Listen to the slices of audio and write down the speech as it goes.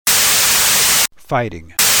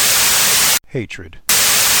fighting, hatred,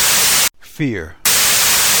 fear.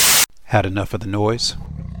 Had enough of the noise?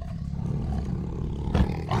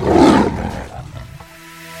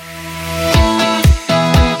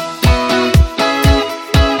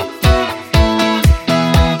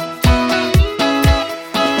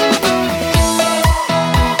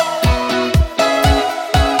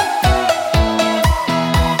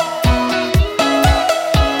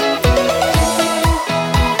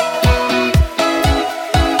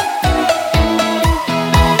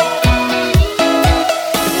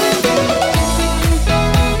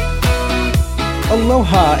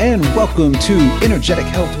 Aloha and welcome to Energetic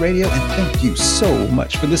Health Radio, and thank you so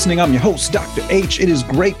much for listening. I'm your host, Dr. H. It is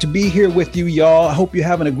great to be here with you, y'all. I hope you're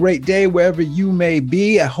having a great day wherever you may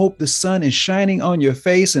be. I hope the sun is shining on your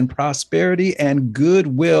face and prosperity and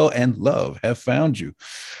goodwill and love have found you.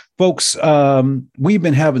 Folks, we've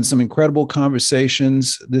been having some incredible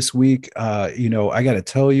conversations this week. I got to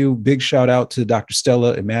tell you, big shout out to Dr.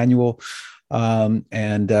 Stella Emanuel.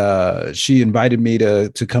 She invited me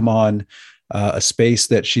to come on a space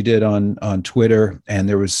that she did on Twitter, and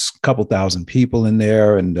there was a couple thousand people in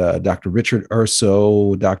there, and Dr. Richard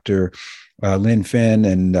Urso, Dr. Lynn Finn,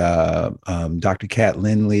 and Dr. Kat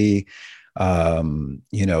Lindley,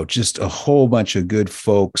 just a whole bunch of good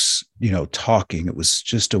folks, talking. It was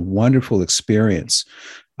just a wonderful experience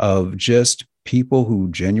of just people who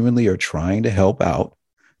genuinely are trying to help out,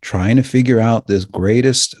 trying to figure out this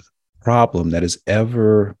greatest problem that has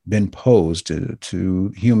ever been posed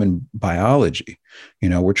to human biology.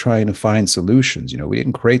 We're trying to find solutions. We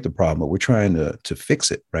didn't create the problem, but we're trying to fix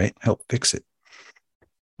it, right? Help fix it.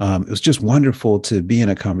 It was just wonderful to be in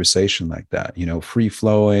a conversation like that, free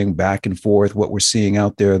flowing back and forth, what we're seeing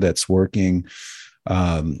out there that's working,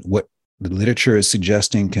 what the literature is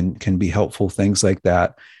suggesting can be helpful, things like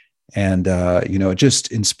that. And, it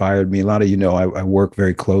just inspired me. A lot of, I work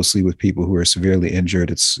very closely with people who are severely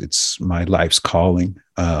injured. It's my life's calling.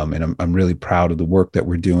 And I'm really proud of the work that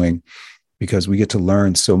we're doing, because we get to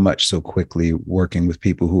learn so much so quickly working with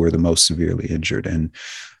people who are the most severely injured. And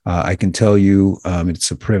I can tell you,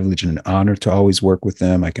 it's a privilege and an honor to always work with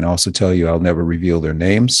them. I can also tell you I'll never reveal their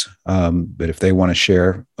names. But if they want to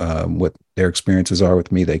share what their experiences are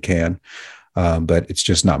with me, they can. But it's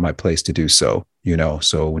just not my place to do so,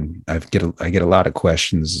 So when I get a lot of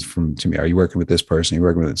questions to me, are you working with this person? Are you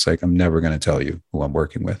working with? It's like, I'm never going to tell you who I'm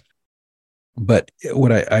working with. But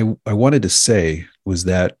what I wanted to say was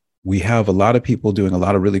that we have a lot of people doing a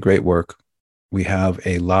lot of really great work. We have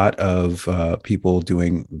a lot of people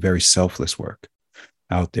doing very selfless work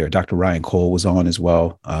out there. Dr. Ryan Cole was on as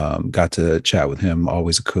well. Got to chat with him.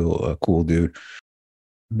 Always a cool dude.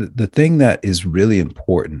 The thing that is really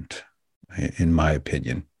important, in my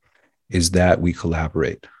opinion, is that we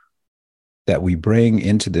collaborate, that we bring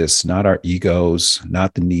into this not our egos,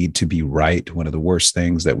 not the need to be right. One of the worst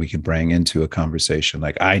things that we can bring into a conversation,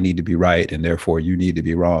 like I need to be right and therefore you need to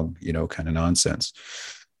be wrong, kind of nonsense,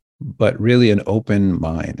 but really an open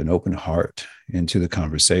mind, an open heart into the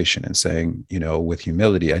conversation and saying, with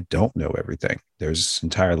humility, I don't know everything. There's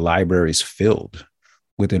entire libraries filled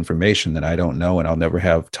with information that I don't know, and I'll never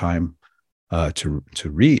have time to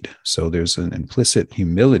read. So there's an implicit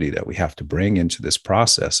humility that we have to bring into this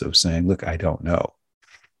process of saying, look, I don't know,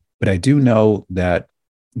 but I do know that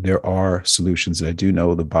there are solutions, and I do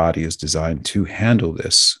know the body is designed to handle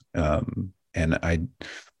this. And I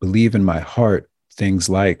believe in my heart, things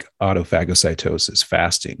like autophagocytosis,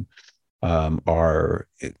 fasting, are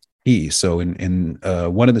key. So in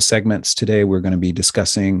one of the segments today, we're going to be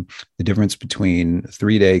discussing the difference between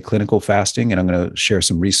 3-day clinical fasting, and I'm going to share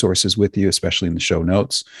some resources with you, especially in the show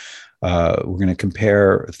notes. We're going to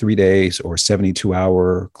compare 3 days or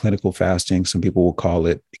 72-hour clinical fasting. Some people will call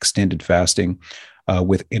it extended fasting,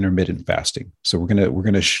 with intermittent fasting. So we're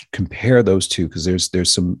going to compare those two, because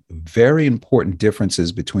there's some very important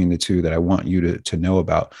differences between the two that I want you to know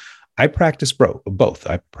about. I practice both.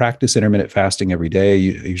 I practice intermittent fasting every day,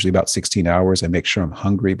 usually about 16 hours. I make sure I'm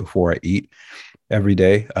hungry before I eat every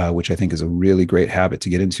day, which I think is a really great habit to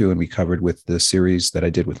get into. And we covered with the series that I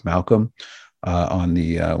did with Malcolm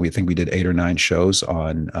we think we did 8 or 9 shows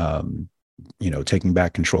on, taking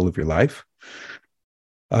back control of your life.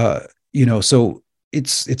 So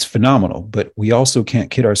it's phenomenal, but we also can't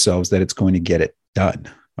kid ourselves that it's going to get it done.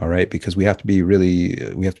 All right, because we have to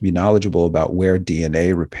be knowledgeable about where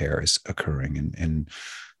DNA repair is occurring, and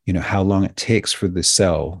how long it takes for the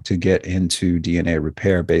cell to get into DNA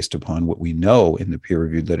repair based upon what we know in the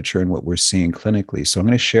peer-reviewed literature and what we're seeing clinically. So I'm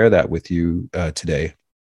going to share that with you today,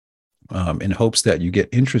 in hopes that you get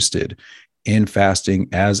interested in fasting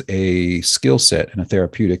as a skill set and a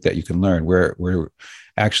therapeutic that you can learn. We're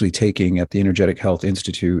actually taking at the Energetic Health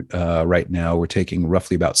Institute right now, we're taking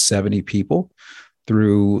roughly about 70 people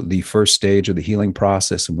through the first stage of the healing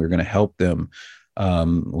process, and we're going to help them.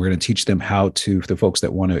 We're going to teach them how to, for the folks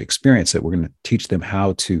that want to experience it, we're going to teach them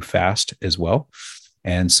how to fast as well.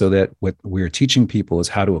 And so that what we're teaching people is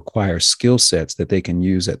how to acquire skill sets that they can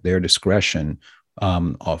use at their discretion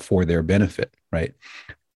for their benefit, right?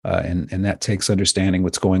 And that takes understanding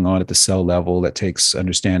what's going on at the cell level. That takes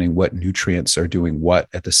understanding what nutrients are doing what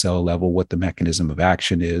at the cell level, what the mechanism of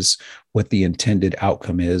action is, what the intended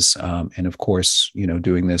outcome is. And of course,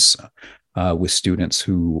 doing this with students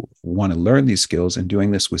who want to learn these skills, and doing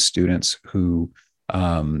this with students who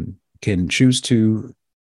can choose to,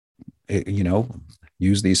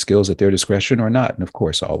 use these skills at their discretion or not. And of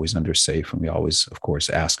course, always under safe. And we always, of course,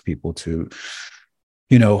 ask people to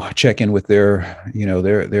check in with their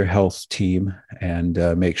health team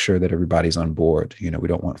and make sure that everybody's on board. We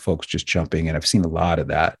don't want folks just jumping. And I've seen a lot of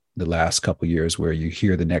that the last couple of years, where you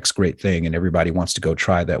hear the next great thing and everybody wants to go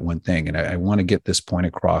try that one thing. And I want to get this point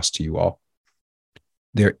across to you all.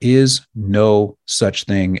 There is no such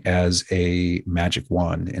thing as a magic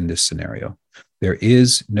wand in this scenario. There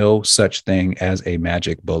is no such thing as a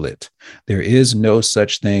magic bullet. There is no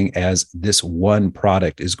such thing as this one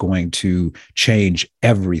product is going to change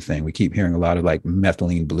everything. We keep hearing a lot of like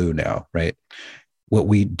methylene blue now, right? What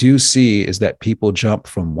we do see is that people jump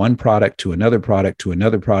from one product to another product to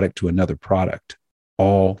another product to another product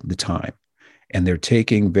all the time. And they're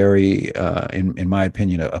taking very, in my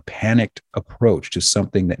opinion, a panicked approach to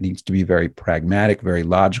something that needs to be very pragmatic, very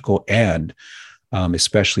logical, and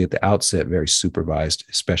especially at the outset, very supervised,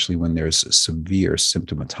 especially when there's severe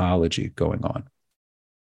symptomatology going on.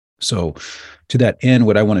 So to that end,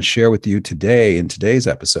 what I want to share with you today in today's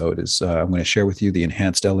episode is I'm going to share with you the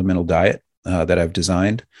enhanced elemental diet that I've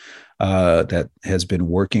designed that has been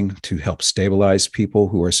working to help stabilize people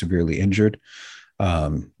who are severely injured.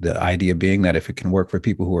 The idea being that if it can work for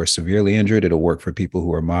people who are severely injured, it'll work for people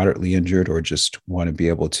who are moderately injured or just want to be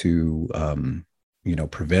able to,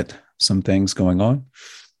 prevent some things going on.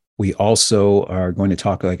 We also are going to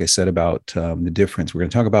talk, like I said, about the difference. We're going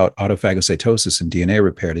to talk about autophagocytosis and DNA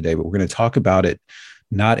repair today, but we're going to talk about it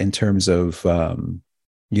not in terms of,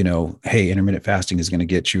 hey, intermittent fasting is going to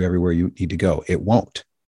get you everywhere you need to go. It won't.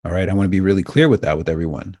 All right. I want to be really clear with that with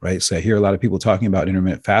everyone, right? So I hear a lot of people talking about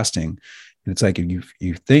intermittent fasting, and it's like, if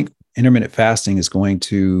you think intermittent fasting is going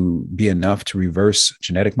to be enough to reverse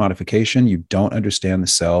genetic modification, you don't understand the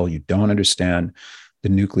cell, you don't understand the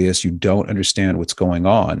nucleus, you don't understand what's going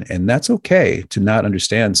on. And that's okay to not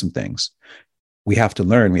understand some things. We have to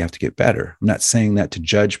learn, we have to get better. I'm not saying that to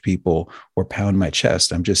judge people or pound my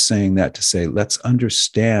chest. I'm just saying that to say, let's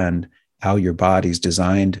understand how your body's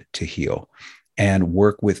designed to heal and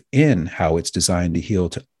work within how it's designed to heal,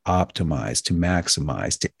 to optimize, to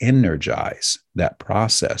maximize, to energize that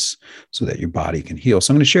process so that your body can heal.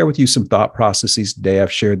 So I'm going to share with you some thought processes today.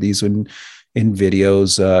 I've shared these in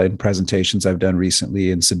videos, in presentations I've done recently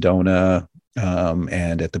in Sedona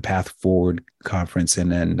and at the Path Forward conference,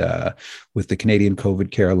 and with the Canadian COVID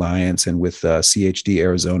Care Alliance and with CHD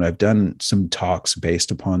Arizona. I've done some talks based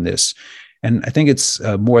upon this. And I think it's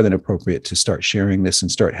more than appropriate to start sharing this and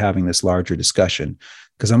start having this larger discussion,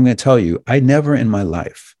 because I'm going to tell you, I never in my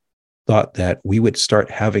life thought that we would start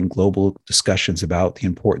having global discussions about the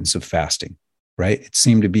importance of fasting, right? It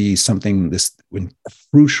seemed to be something, this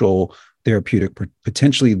crucial therapeutic,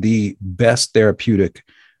 potentially the best therapeutic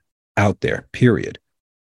out there, period.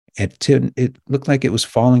 It looked like it was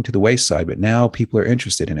falling to the wayside, but now people are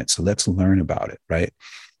interested in it. So let's learn about it, right?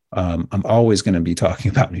 I'm always going to be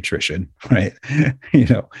talking about nutrition, right?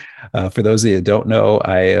 For those of you that don't know,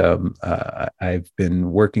 I've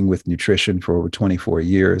been working with nutrition for over 24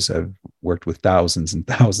 years. I've worked with thousands and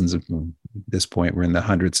thousands of, at this point, we're in the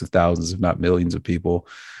hundreds of thousands, if not millions of people.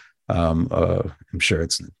 I'm sure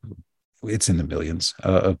it's in the millions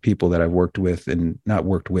of people that I've worked with, and not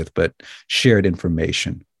worked with, but shared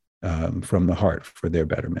information from the heart for their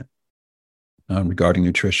betterment regarding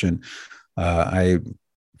nutrition. I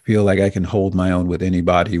feel like I can hold my own with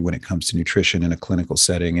anybody when it comes to nutrition in a clinical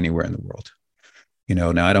setting anywhere in the world.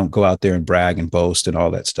 Now I don't go out there and brag and boast and all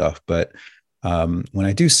that stuff, but when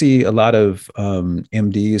I do see a lot of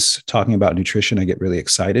MDs talking about nutrition, I get really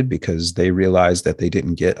excited because they realize that they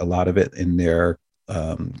didn't get a lot of it in their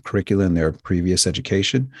curricula, in their previous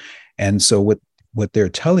education. And so what they're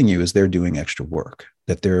telling you is they're doing extra work,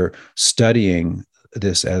 that they're studying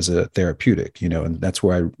this as a therapeutic, and that's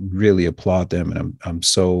where I really applaud them. And I'm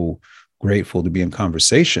so grateful to be in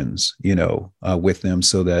conversations, with them,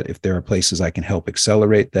 so that if there are places I can help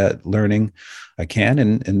accelerate that learning, I can.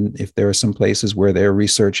 And if there are some places where their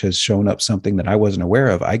research has shown up something that I wasn't aware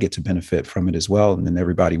of, I get to benefit from it as well. And then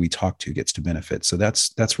everybody we talk to gets to benefit. So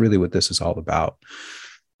that's really what this is all about.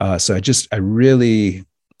 So I really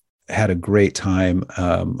had a great time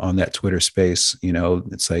on that Twitter space.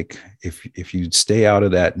 It's like if you stay out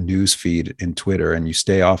of that news feed in Twitter and you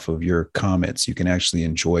stay off of your comments, you can actually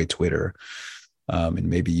enjoy Twitter and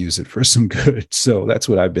maybe use it for some good. So that's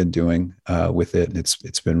what I've been doing with it. And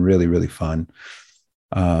it's been really, really fun.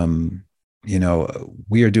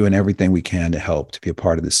 We are doing everything we can to help, to be a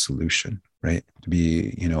part of this solution, right? To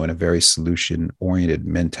be, in a very solution-oriented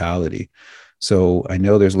mentality. So I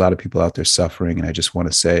know there's a lot of people out there suffering, and I just want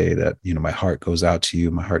to say that, my heart goes out to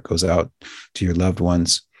you. My heart goes out to your loved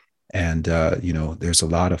ones. And, there's a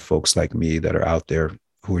lot of folks like me that are out there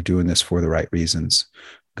who are doing this for the right reasons.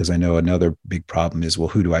 Because I know another big problem is, well,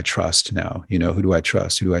 who do I trust now? Who do I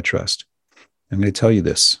trust? Who do I trust? I'm going to tell you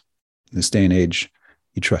this. In this day and age,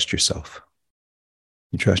 you trust yourself.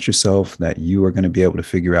 You trust yourself that you are going to be able to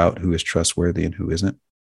figure out who is trustworthy and who isn't.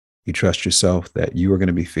 You trust yourself that you are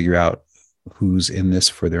going to figure out who's in this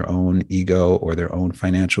for their own ego or their own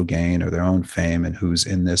financial gain or their own fame, and who's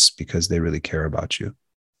in this because they really care about you.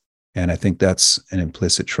 And I think that's an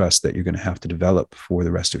implicit trust that you're going to have to develop for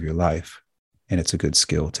the rest of your life. And it's a good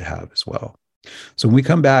skill to have as well. So when we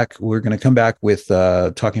come back, we're going to come back with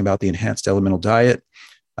talking about the enhanced elemental diet.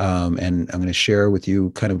 And I'm going to share with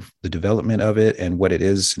you kind of the development of it and what it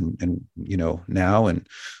is and now, and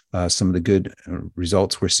some of the good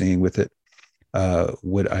results we're seeing with it.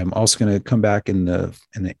 What I'm also going to come back in the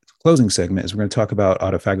closing segment is we're going to talk about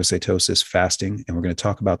autophagocytosis fasting, and we're going to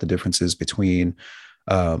talk about the differences between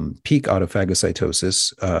peak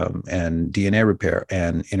autophagocytosis and DNA repair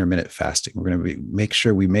and intermittent fasting. We're going to make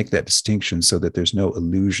sure we make that distinction so that there's no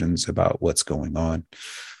illusions about what's going on.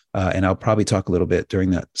 And I'll probably talk a little bit during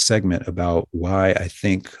that segment about why I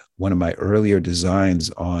think one of my earlier designs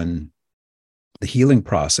on the healing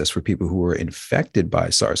process for people who were infected by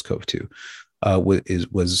SARS-CoV-2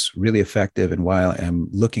 was really effective, and why I'm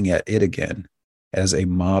looking at it again as a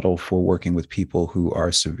model for working with people who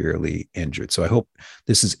are severely injured. So I hope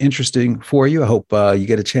this is interesting for you. I hope you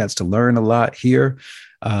get a chance to learn a lot here,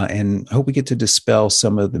 and I hope we get to dispel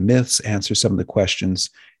some of the myths, answer some of the questions,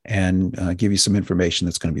 and give you some information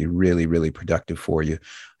that's going to be really, really productive for you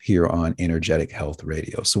here on Energetic Health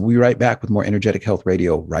Radio. So we'll be right back with more Energetic Health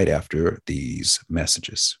Radio right after these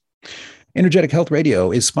messages. Energetic Health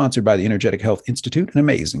Radio is sponsored by the Energetic Health Institute, an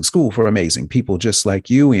amazing school for amazing people just like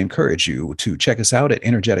you. We encourage you to check us out at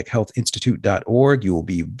energetichealthinstitute.org. You will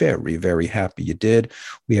be very, very happy you did.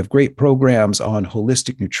 We have great programs on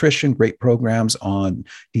holistic nutrition, great programs on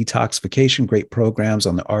detoxification, great programs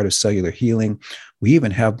on the art of cellular healing. We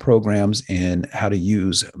even have programs in how to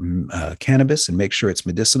use cannabis and make sure it's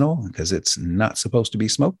medicinal, because it's not supposed to be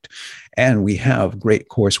smoked. And we have great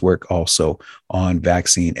coursework also on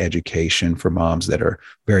vaccine education for moms that are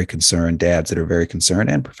very concerned, dads that are very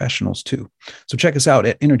concerned, and professionals too. So check us out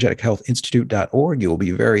at energetichealthinstitute.org. You'll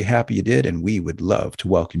be very happy you did, and we would love to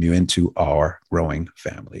welcome you into our growing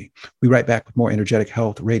family. We'll be right back with more Energetic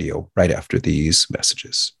Health Radio right after these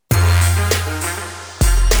messages.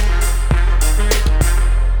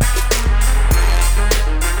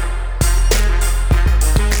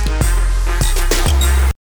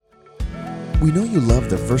 We know you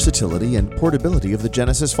love the versatility and portability of the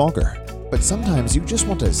Genesis Fogger, but sometimes you just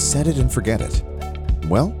want to set it and forget it.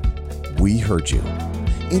 Well, we heard you.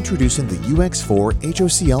 Introducing the UX4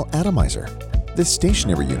 HOCL Atomizer. This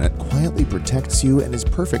stationary unit quietly protects you and is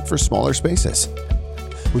perfect for smaller spaces.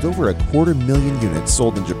 With over 250,000 units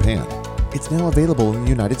sold in Japan, it's now available in the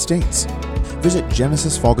United States. Visit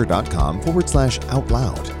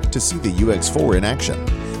genesisfogger.com/outloud to see the UX4 in action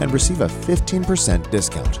and receive a 15%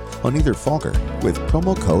 discount on either Fogger with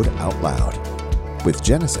promo code OUTLOUD. With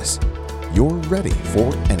Genesis, you're ready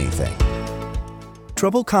for anything.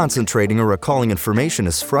 Trouble concentrating or recalling information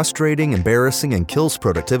is frustrating, embarrassing, and kills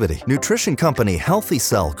productivity. Nutrition company Healthy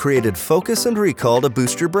Cell created Focus and Recall to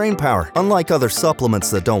boost your brain power. Unlike other supplements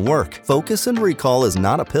that don't work, Focus and Recall is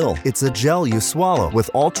not a pill. It's a gel you swallow with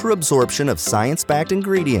ultra-absorption of science-backed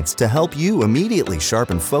ingredients to help you immediately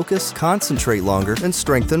sharpen focus, concentrate longer, and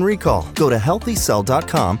strengthen recall. Go to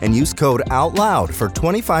healthycell.com and use code OUTLOUD for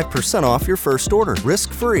 25% off your first order.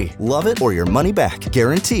 Risk-free. Love it or your money back.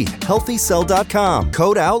 Guaranteed. Healthycell.com.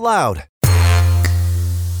 Code OUTLOUD.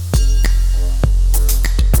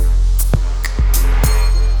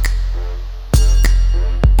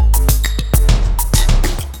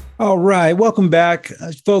 All right. Welcome back,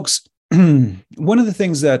 folks. one of the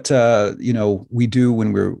things that we do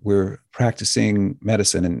when we're practicing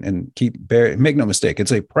medicine, and make no mistake,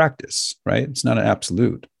 it's a practice, right? It's not an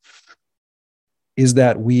absolute, is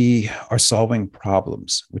that we are solving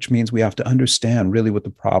problems, which means we have to understand really what the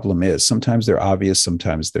problem is. Sometimes they're obvious,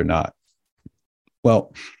 sometimes they're not.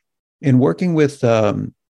 Well, in working with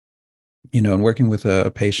a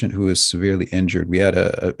patient who is severely injured, we had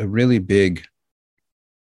a really big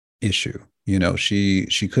issue.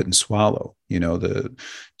 She couldn't swallow. The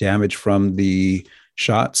damage from the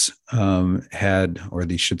shots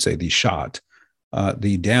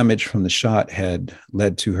the damage from the shot had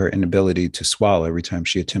led to her inability to swallow. Every time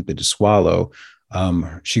she attempted to swallow,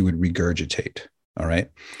 she would regurgitate. All right.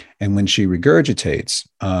 And when she regurgitates,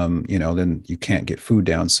 then you can't get food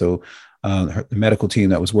down. So the medical team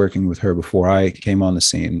that was working with her before I came on the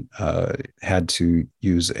scene had to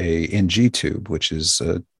use a NG tube, which is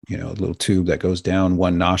a little tube that goes down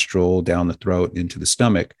one nostril, down the throat, into the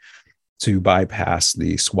stomach, to bypass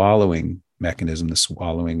the swallowing mechanism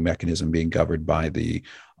being governed by the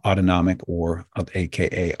autonomic, or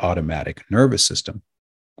AKA automatic nervous system.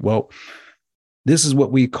 Well, this is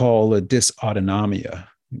what we call a dysautonomia,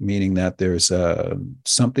 meaning that there's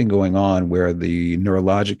something going on where the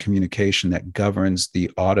neurologic communication that governs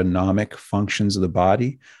the autonomic functions of the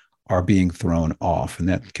body are being thrown off. And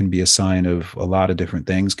that can be a sign of a lot of different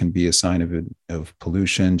things. Can be a sign of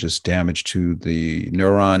pollution, just damage to the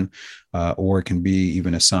neuron, or it can be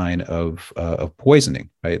even a sign of poisoning,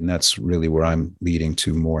 right? And that's really where I'm leading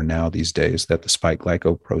to more now these days, that the spike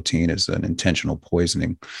glycoprotein is an intentional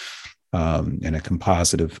poisoning, and a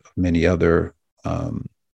composite of many other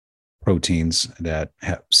proteins that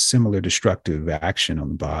have similar destructive action on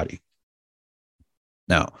the body.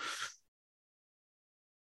 Now,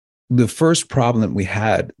 the first problem that we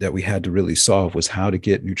had to really solve was how to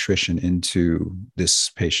get nutrition into this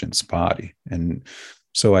patient's body. And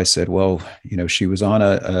so I said, well, she was on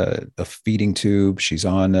a feeding tube. She's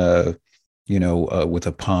on with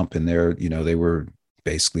a pump, and they were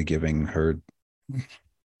basically giving her,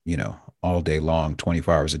 all day long,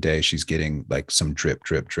 24 hours a day, she's getting like some drip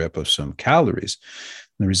of some calories.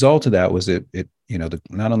 And the result of that was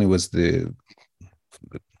not only was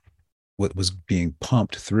what was being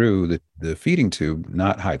pumped through the feeding tube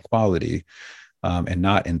not high quality, and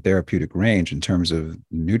not in therapeutic range in terms of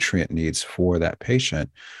nutrient needs for that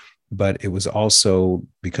patient, but it was also,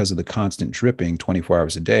 because of the constant dripping 24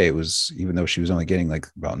 hours a day, it was, even though she was only getting like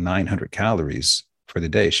about 900 calories for the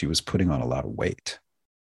day, she was putting on a lot of weight.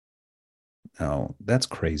 Now, that's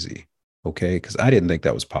crazy, okay? Because I didn't think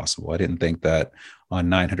that was possible. I didn't think that on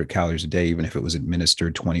 900 calories a day, even if it was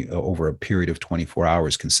administered over a period of 24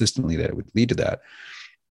 hours consistently, that it would lead to that.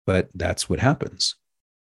 But that's what happens.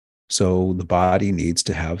 So the body needs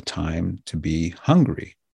to have time to be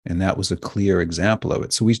hungry. And that was a clear example of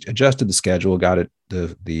it. So we adjusted the schedule, got it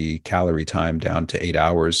the calorie time down to 8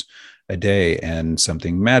 hours a day, and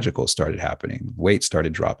something magical started happening. Weight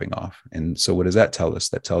started dropping off. And so what does that tell us?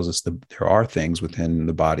 That tells us that there are things within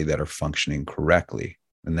the body that are functioning correctly.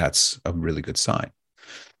 And that's a really good sign.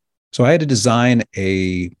 So I had to design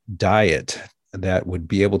a diet that would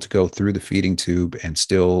be able to go through the feeding tube and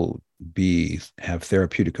still have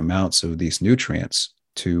therapeutic amounts of these nutrients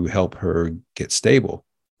to help her get stable,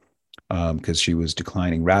 because she was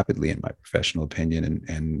declining rapidly, in my professional opinion,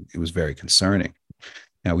 and it was very concerning.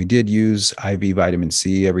 Now, we did use IV vitamin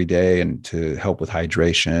C every day, and to help with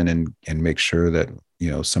hydration and make sure that,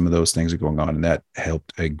 some of those things are going on. And that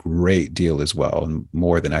helped a great deal as well, and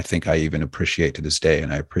more than I think I even appreciate to this day.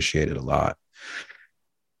 And I appreciate it a lot.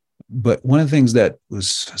 But one of the things that was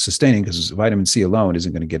sustaining, because vitamin C alone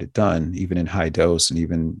isn't going to get it done, even in high dose and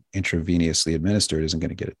even intravenously administered isn't going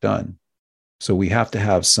to get it done. So we have to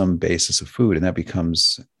have some basis of food. And that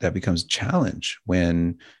becomes a challenge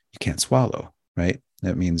when you can't swallow, right?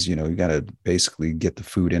 That means, you got to basically get the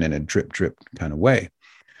food in a drip kind of way.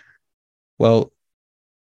 Well,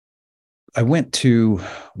 I went to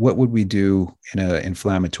what would we do in an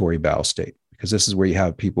inflammatory bowel state, because this is where you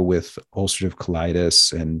have people with ulcerative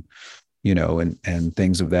colitis and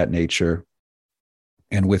things of that nature.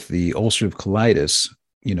 And with the ulcerative colitis,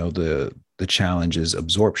 the challenge is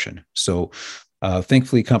absorption. So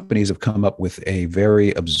thankfully, companies have come up with a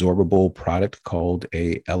very absorbable product called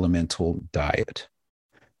a elemental diet.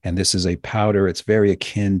 And this is a powder. It's very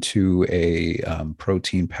akin to a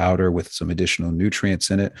protein powder with some additional nutrients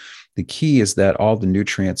in it. The key is that all the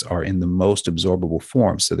nutrients are in the most absorbable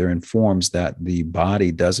form. So they're in forms that the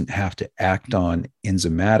body doesn't have to act on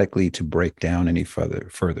enzymatically to break down any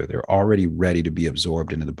further. They're already ready to be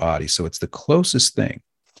absorbed into the body. So it's the closest thing,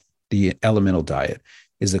 the elemental diet.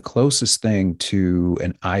 is the closest thing to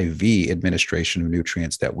an IV administration of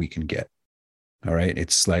nutrients that we can get. All right.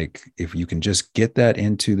 It's like if you can just get that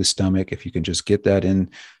into the stomach, if you can just get that into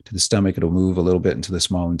the stomach, it'll move a little bit into the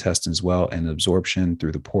small intestine as well. And the absorption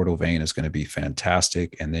through the portal vein is going to be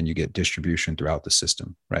fantastic. And then you get distribution throughout the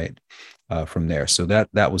system, right? From there. So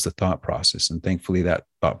that was the thought process. And thankfully that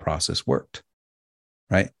thought process worked,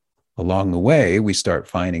 right? Along the way, we start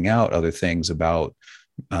finding out other things about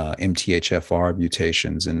MTHFR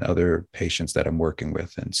mutations in other patients that I'm working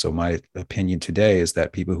with. And so my opinion today is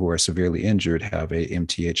that people who are severely injured have a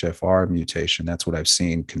MTHFR mutation. That's what I've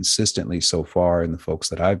seen consistently so far in the folks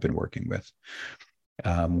that I've been working with.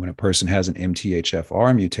 When a person has an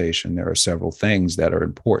MTHFR mutation, there are several things that are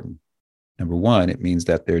important. Number one, it means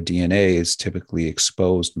that their DNA is typically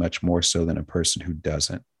exposed much more so than a person who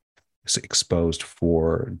doesn't. It's exposed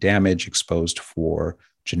for damage, exposed for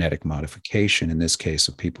genetic modification, in this case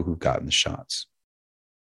of people who've gotten the shots.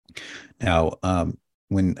 Now,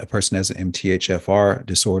 when a person has an MTHFR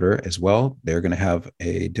disorder as well, they're going to have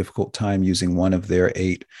a difficult time using one of their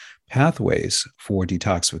 8 pathways for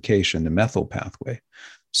detoxification, the methyl pathway.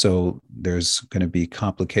 So there's going to be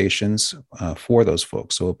complications for those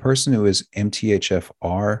folks. So a person who is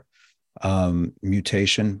MTHFR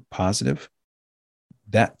mutation positive,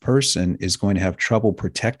 that person is going to have trouble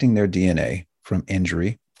protecting their DNA from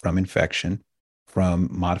injury, from infection, from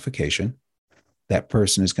modification. That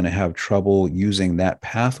person is going to have trouble using that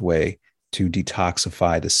pathway to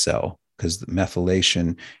detoxify the cell, because the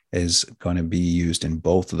methylation is going to be used in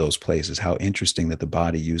both of those places. How interesting that the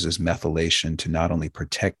body uses methylation to not only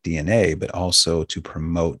protect DNA, but also to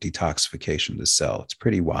promote detoxification of the cell. It's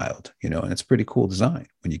pretty wild, and it's a pretty cool design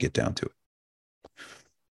when you get down to it.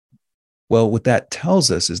 Well, what that tells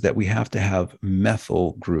us is that we have to have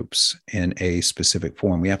methyl groups in a specific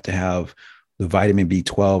form. We have to have the vitamin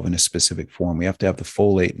B12 in a specific form. We have to have the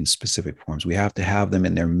folate in specific forms. We have to have them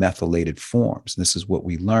in their methylated forms. And this is what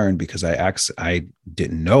we learned because I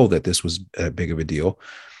didn't know that this was a big of a deal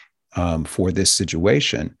for this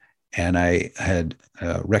situation. And I had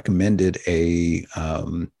recommended a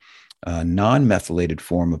non-methylated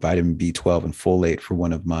form of vitamin B12 and folate for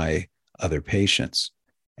one of my other patients.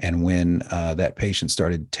 And when that patient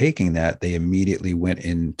started taking that, they immediately went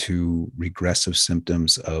into regressive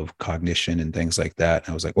symptoms of cognition and things like that.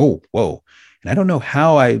 And I was like, oh, whoa. And I don't know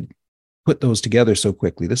how I put those together so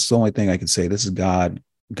quickly. This is the only thing I can say. This is God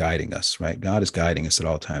guiding us, right? God is guiding us at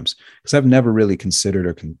all times. Because I've never really considered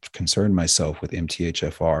or concerned myself with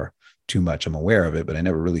MTHFR too much. I'm aware of it, but I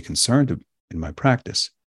never really concerned it in my practice.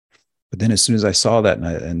 But then as soon as I saw that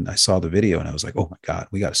and I saw the video and I was like, oh my God,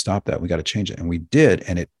 we got to stop that. We got to change it. And we did.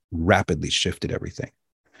 And it rapidly shifted everything.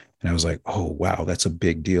 And I was like, oh, wow, that's a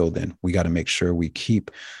big deal. Then we got to make sure we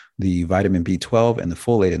keep the vitamin B12 and the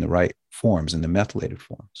folate in the right forms, in the methylated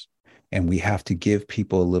forms. And we have to give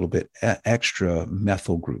people a little bit extra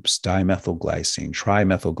methyl groups, dimethylglycine,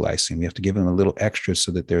 trimethylglycine. We have to give them a little extra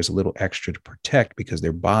so that there's a little extra to protect, because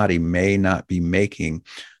their body may not be making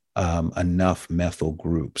enough methyl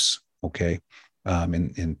groups. Okay.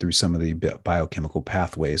 And through some of the biochemical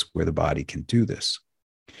pathways where the body can do this.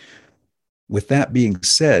 With that being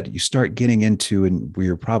said, you start getting into, and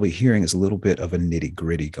we're probably hearing is a little bit of a nitty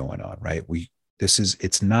gritty going on, right?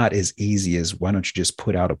 It's not as easy as, why don't you just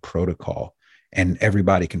put out a protocol and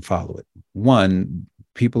everybody can follow it? One,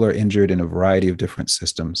 people are injured in a variety of different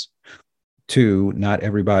systems. Two, not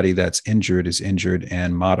everybody that's injured is injured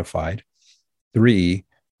and modified. Three,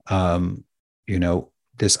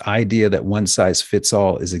 this idea that one size fits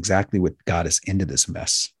all is exactly what got us into this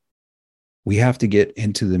mess. We have to get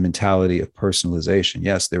into the mentality of personalization.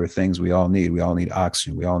 Yes, there are things we all need. We all need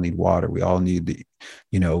oxygen. We all need water. We all need the,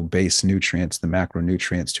 base nutrients, the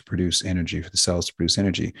macronutrients to produce energy, for the cells to produce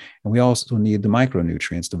energy. And we also need the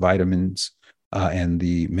micronutrients, the vitamins and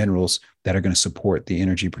the minerals that are going to support the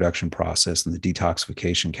energy production process and the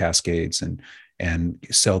detoxification cascades and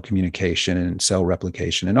cell communication and cell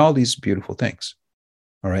replication and all these beautiful things.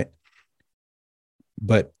 All right.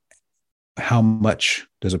 But how much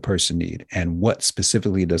does a person need, and what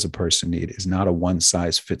specifically does a person need, is not a one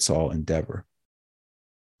size fits all endeavor.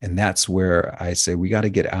 And that's where I say we got to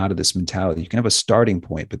get out of this mentality. You can have a starting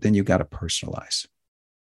point, but then you got to personalize.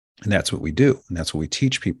 And that's what we do. And that's what we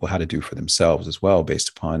teach people how to do for themselves as well, based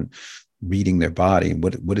upon reading their body.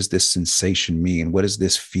 What does this sensation mean? What does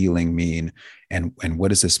this feeling mean? And what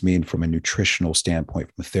does this mean from a nutritional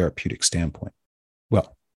standpoint, from a therapeutic standpoint?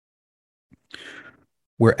 Well,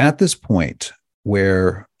 we're at this point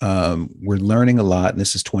where we're learning a lot, and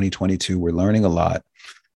this is 2022. We're learning a lot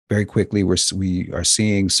very quickly, we are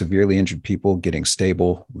seeing severely injured people getting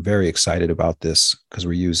stable. Very excited about this because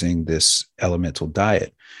we're using this elemental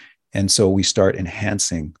diet. And so we start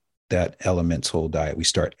enhancing that elemental diet. We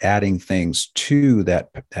start adding things to that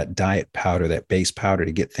diet powder, that base powder,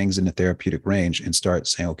 to get things in the therapeutic range, and start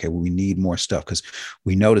saying, okay, well, we need more stuff, because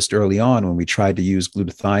we noticed early on when we tried to use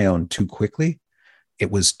glutathione too quickly,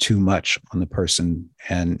 it was too much on the person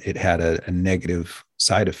and it had a negative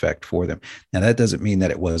side effect for them. Now, that doesn't mean that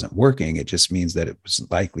it wasn't working. It just means that it was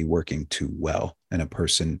likely working too well. And a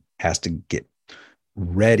person has to get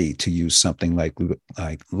ready to use something like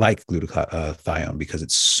glutathione because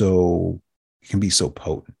it can be so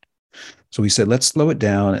potent. So we said, let's slow it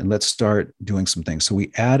down and let's start doing some things. So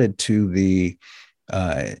we added to the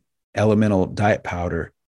elemental diet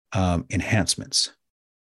powder enhancements.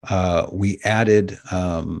 We added,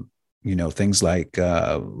 things like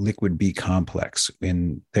liquid B complex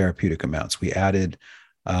in therapeutic amounts. We added,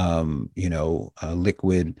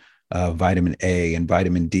 liquid vitamin A and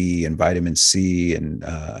vitamin D and vitamin C and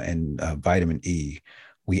vitamin E.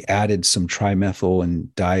 We added some trimethyl and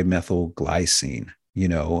dimethyl glycine,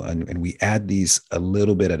 and we add these a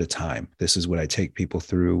little bit at a time. This is what I take people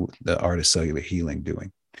through the Art of Cellular Healing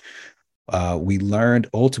doing. We learned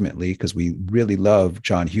ultimately, because we really love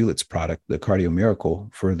John Hewlett's product, the Cardio Miracle,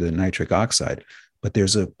 for the nitric oxide, but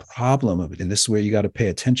there's a problem of it. And this is where you got to pay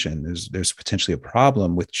attention. There's potentially a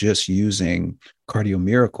problem with just using Cardio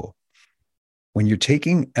Miracle. When you're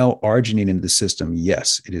taking L-arginine into the system,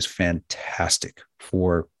 yes, it is fantastic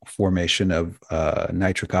for formation of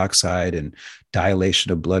nitric oxide and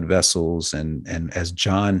dilation of blood vessels. And as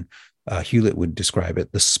John Hewlett would describe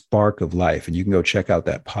it, the spark of life. And you can go check out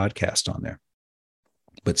that podcast on there.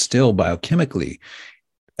 But still, biochemically,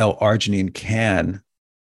 L-arginine can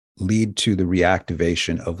lead to the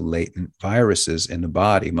reactivation of latent viruses in the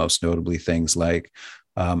body, most notably things like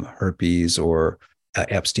herpes or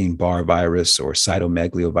Epstein-Barr virus or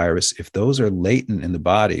cytomegalovirus. If those are latent in the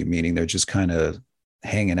body, meaning they're just kind of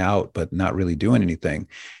hanging out but not really doing anything,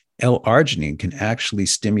 L-arginine can actually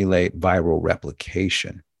stimulate viral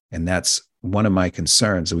replication. And that's one of my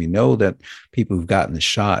concerns. We know that people who've gotten the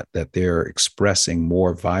shot, that they're expressing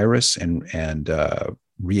more virus and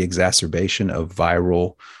re-exacerbation of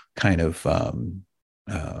viral kind of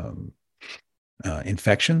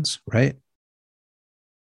infections, right?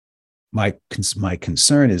 My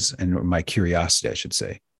concern is, and my curiosity, I should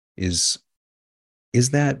say, is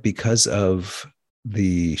that because of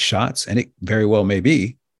the shots? And it very well may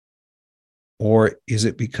be. Or is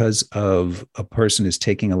it because of a person is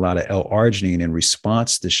taking a lot of L-arginine in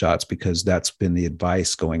response to shots, because that's been the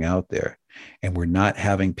advice going out there, and we're not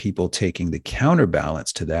having people taking the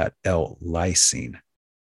counterbalance to that L-lysine,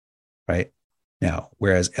 right? Now,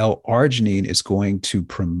 whereas L-arginine is going to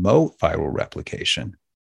promote viral replication,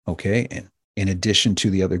 okay, and in addition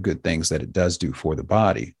to the other good things that it does do for the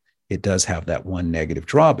body, it does have that one negative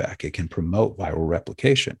drawback. It can promote viral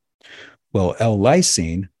replication. Well,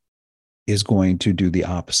 L-lysine is going to do the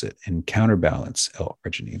opposite and counterbalance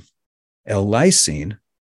L-arginine. L-lysine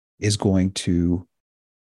is going to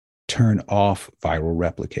turn off viral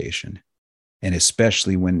replication, and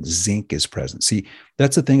especially when zinc is present. See,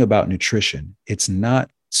 that's the thing about nutrition. It's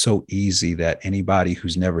not so easy that anybody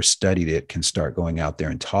who's never studied it can start going out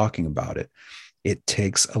there and talking about it. It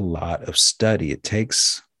takes a lot of study. It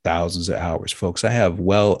takes thousands of hours. Folks, I have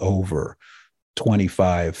well over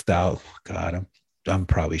 25,000, God, I'm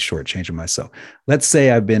probably shortchanging myself. Let's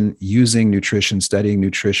say I've been using nutrition, studying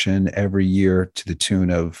nutrition every year to the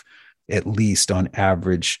tune of at least on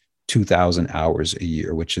average 2,000 hours a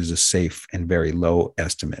year, which is a safe and very low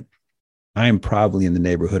estimate. I'm probably in the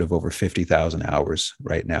neighborhood of over 50,000 hours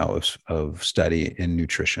right now of study in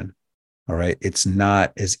nutrition. All right. It's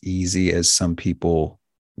not as easy as some people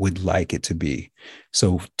would like it to be.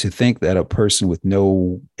 So to think that a person with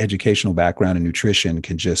no educational background in nutrition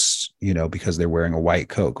can just, because they're wearing a white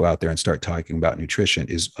coat, go out there and start talking about nutrition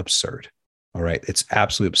is absurd. All right. It's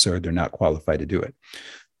absolutely absurd. They're not qualified to do it.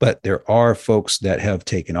 But there are folks that have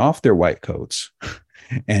taken off their white coats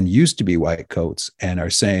and used to be white coats and are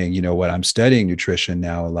saying, you know what, I'm studying nutrition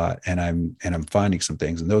now a lot, and I'm finding some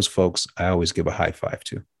things. And those folks, I always give a high five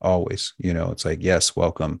to, always. It's like, yes,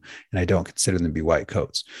 welcome. And I don't consider them to be white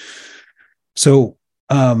coats. So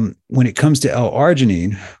when it comes to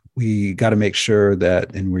L-arginine, we got to make sure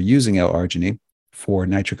that, and we're using L-arginine for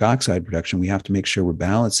nitric oxide production, we have to make sure we're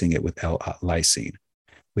balancing it with L-lysine.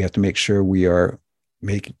 We have to make sure we are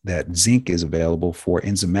make that zinc is available for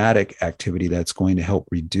enzymatic activity that's going to help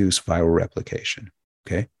reduce viral replication.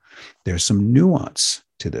 Okay. There's some nuance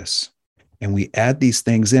to this. And we add these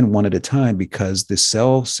things in one at a time because the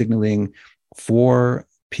cell signaling for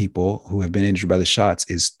people who have been injured by the shots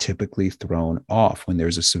is typically thrown off. When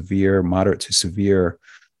there's a severe, moderate to severe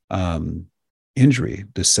injury,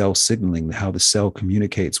 the cell signaling, how the cell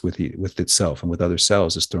communicates with itself and with other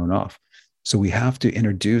cells is thrown off. So we have to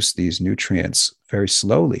introduce these nutrients very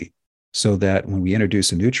slowly, so that when we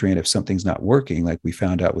introduce a nutrient, if something's not working, like we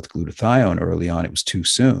found out with glutathione early on, it was too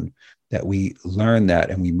soon, that we learn that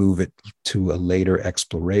and we move it to a later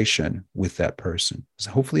exploration with that person.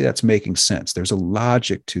 So hopefully that's making sense. There's a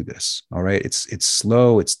logic to this. All right. It's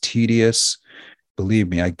slow, it's tedious. Believe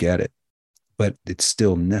me, I get it, but it's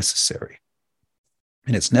still necessary.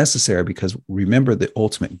 And it's necessary because remember the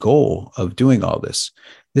ultimate goal of doing all this.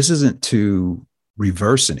 This isn't to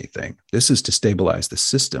reverse anything. This is to stabilize the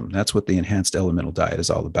system. That's what the enhanced elemental diet is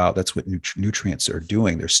all about. That's what nutrients are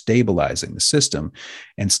doing. They're stabilizing the system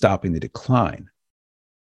and stopping the decline.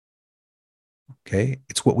 Okay.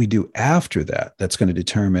 It's what we do after that that's going to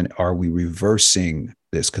determine, are we reversing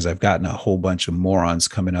this? Because I've gotten a whole bunch of morons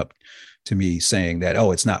coming up to me saying that,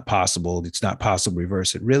 oh, it's not possible. It's not possible to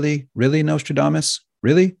reverse it. Really? Really, Nostradamus?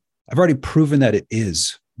 Really? I've already proven that it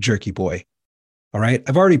is, jerky boy. All right.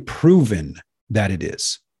 I've already proven that it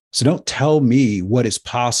is. So don't tell me what is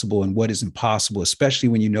possible and what is impossible, especially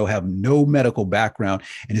when you have no medical background,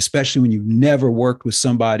 and especially when you've never worked with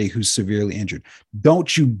somebody who's severely injured.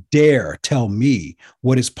 Don't you dare tell me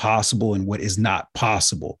what is possible and what is not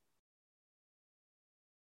possible.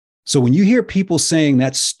 So when you hear people saying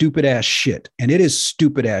that's stupid ass shit, and it is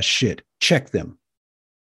stupid ass shit, check them.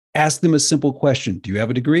 Ask them a simple question. Do you have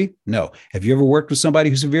a degree? No. Have you ever worked with somebody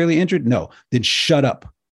who's severely injured? No. Then shut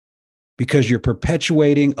up. Because you're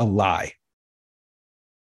perpetuating a lie.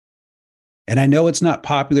 And I know it's not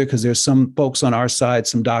popular because there's some folks on our side,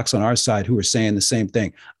 some docs on our side who are saying the same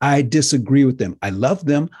thing. I disagree with them. I love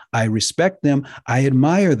them. I respect them. I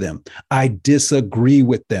admire them. I disagree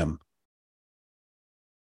with them.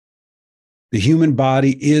 The human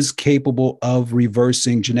body is capable of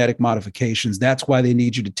reversing genetic modifications. That's why they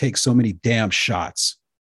need you to take so many damn shots.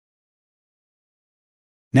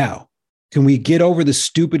 Now, can we get over the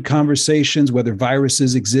stupid conversations, whether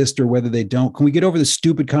viruses exist or whether they don't? Can we get over the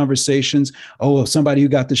stupid conversations? Oh, somebody who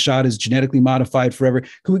got the shot is genetically modified forever.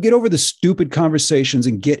 Can we get over the stupid conversations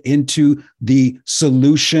and get into the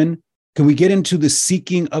solution? Can we get into the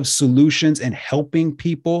seeking of solutions and helping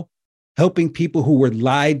people who were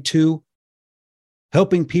lied to,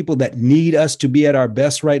 helping people that need us to be at our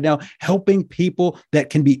best right now, helping people that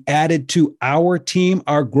can be added to our team,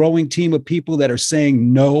 our growing team of people that are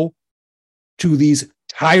saying no to these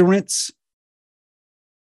tyrants,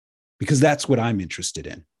 because that's what I'm interested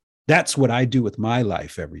in. That's what I do with my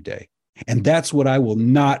life every day. And that's what I will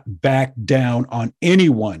not back down on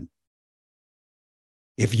anyone.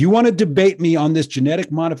 If you want to debate me on this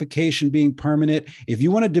genetic modification being permanent, if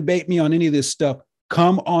you want to debate me on any of this stuff,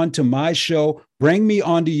 come on to my show, bring me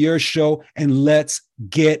onto your show, and let's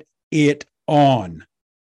get it on.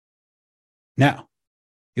 Now,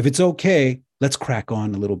 if it's okay, let's crack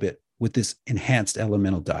on a little bit with this enhanced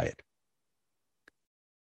elemental diet.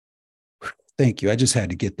 Thank you. I just had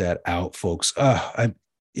to get that out, folks.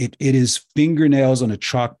 It is fingernails on a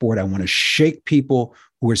chalkboard. I want to shake people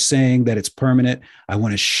who are saying that it's permanent. I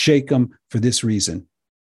want to shake them for this reason.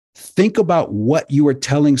 Think about what you are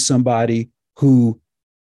telling somebody who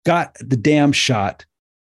got the damn shot,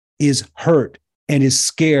 is hurt, and is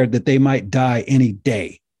scared that they might die any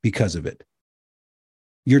day because of it.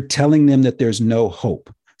 You're telling them that there's no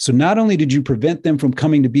hope. So not only did you prevent them from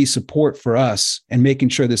coming to be support for us and making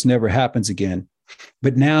sure this never happens again,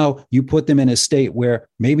 but now you put them in a state where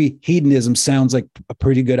maybe hedonism sounds like a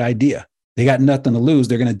pretty good idea. They got nothing to lose.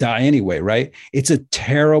 They're going to die anyway, right? It's a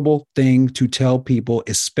terrible thing to tell people,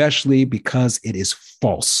 especially because it is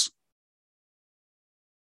false.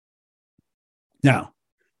 Now,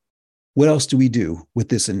 what else do we do with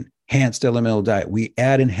this enhanced elemental diet? We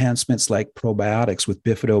add enhancements like probiotics with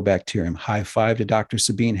bifidobacterium. High five to Dr.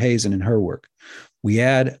 Sabine Hazen and her work. We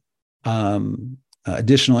add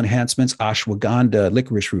additional enhancements, ashwagandha,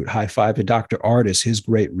 licorice root. High five to Dr. Ardis, his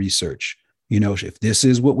great research. You know, if this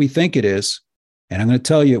is what we think it is, and I'm going to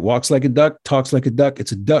tell you, it walks like a duck, talks like a duck.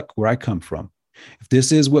 It's a duck where I come from. If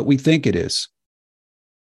this is what we think it is,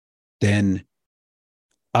 then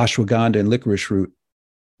ashwagandha and licorice root,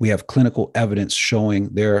 we have clinical evidence showing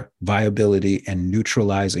their viability and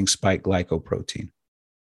neutralizing spike glycoprotein.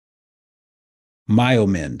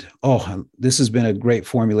 Myomind. Oh, this has been a great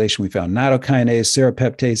formulation we found. Nattokinase,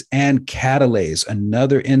 serrapeptase, and catalase,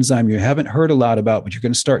 another enzyme you haven't heard a lot about, but you're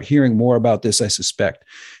going to start hearing more about this, I suspect.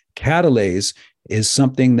 Catalase is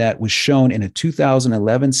something that was shown in a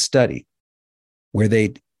 2011 study where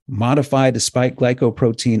they modified the spike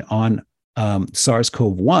glycoprotein on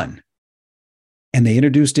SARS-CoV-1. And they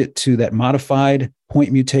introduced it to that modified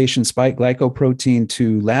point mutation spike glycoprotein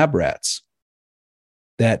to lab rats,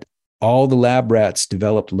 that all the lab rats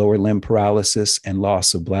developed lower limb paralysis and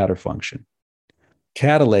loss of bladder function.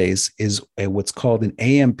 Catalase is what's called an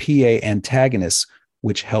AMPA antagonist,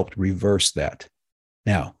 which helped reverse that.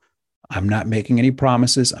 Now, I'm not making any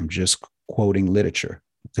promises. I'm just quoting literature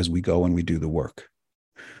because we go and we do the work.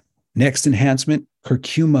 Next enhancement,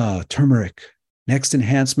 curcuma, turmeric. Next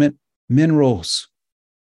enhancement, minerals,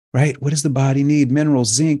 right? What does the body need?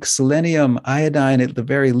 Minerals, zinc, selenium, iodine at the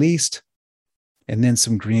very least, and then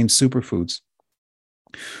some green superfoods.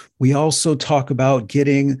 We also talk about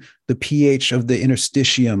getting the pH of the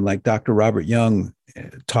interstitium, like Dr. Robert Young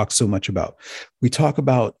talks so much about. We talk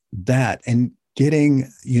about that and getting,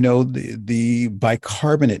 the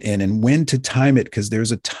bicarbonate in and when to time it, because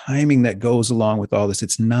there's a timing that goes along with all this.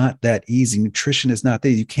 It's not that easy. Nutrition is not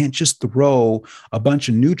there. You can't just throw a bunch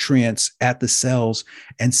of nutrients at the cells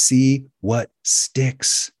and see what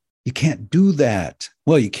sticks. You can't do that.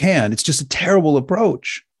 Well, you can. It's just a terrible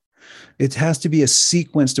approach. It has to be a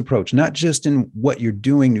sequenced approach, not just in what you're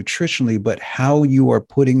doing nutritionally, but how you are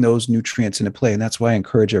putting those nutrients into play. And that's why I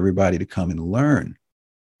encourage everybody to come and learn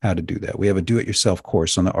how to do that. We have a do-it-yourself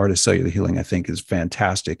course on the art of cellular healing, I think is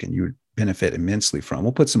fantastic, and you would benefit immensely from.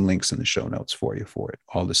 We'll put some links in the show notes for you for it,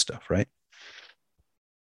 all this stuff, right?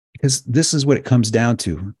 Because this is what it comes down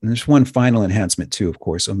to. And there's one final enhancement too, of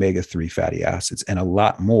course, omega-3 fatty acids, and a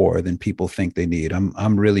lot more than people think they need.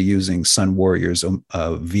 I'm really using Sun Warriors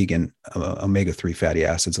vegan omega-3 fatty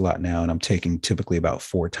acids a lot now, and I'm taking typically about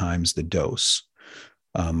 4 times the dose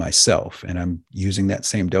myself. And I'm using that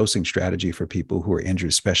same dosing strategy for people who are injured,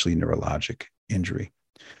 especially neurologic injury.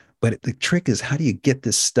 But the trick is, how do you get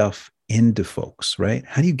this stuff into folks, right?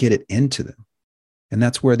 How do you get it into them? And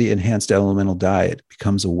that's where the enhanced elemental diet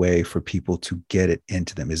becomes a way for people to get it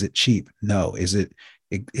into them. Is it cheap? No. Is it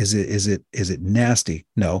nasty?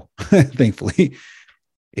 No, thankfully.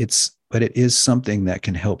 But it is something that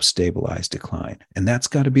can help stabilize decline. And that's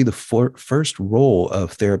got to be the first role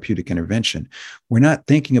of therapeutic intervention. We're not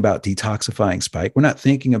thinking about detoxifying spike. We're not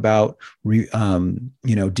thinking about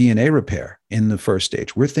DNA repair in the first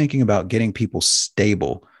stage. We're thinking about getting people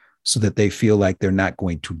stable so that they feel like they're not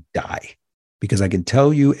going to die. Because I can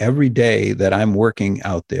tell you every day that I'm working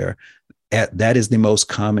out there, that is the most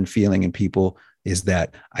common feeling in people, is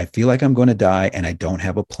that I feel like I'm going to die and I don't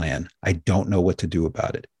have a plan. I don't know what to do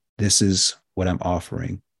about it. This is what I'm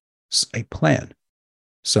offering, a plan,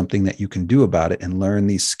 something that you can do about it and learn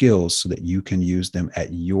these skills so that you can use them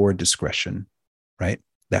at your discretion, right?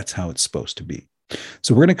 That's how it's supposed to be.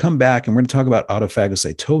 So we're going to come back and we're going to talk about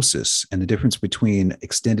autophagocytosis and the difference between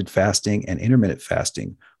extended fasting and intermittent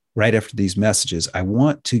fasting right after these messages. I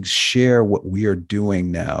want to share what we are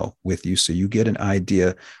doing now with you so you get an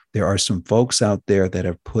idea. There are some folks out there that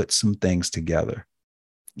have put some things together.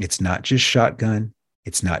 It's not just shotgun.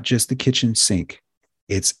 It's not just the kitchen sink.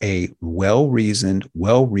 It's a well-reasoned,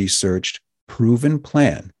 well-researched, proven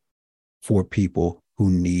plan for people who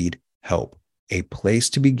need help. A place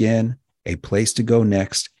to begin, a place to go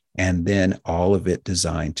next, and then all of it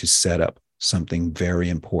designed to set up something very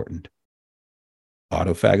important: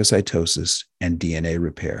 autophagocytosis and DNA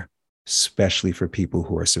repair, especially for people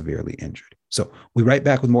who are severely injured. So we'll be right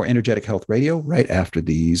back with more Energetic Health Radio right after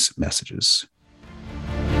these messages.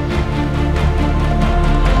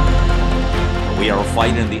 We are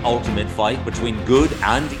fighting the ultimate fight between good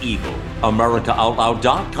and evil.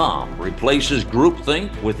 AmericaOutloud.com replaces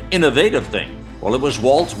groupthink with innovative think. Well, it was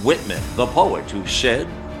Walt Whitman, the poet, who said,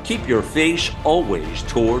 "Keep your face always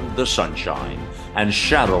toward the sunshine, and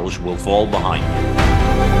shadows will fall behind you."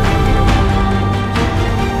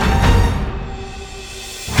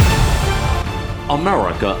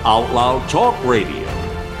 America Out Loud Talk Radio.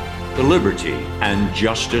 The liberty and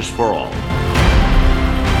justice for all.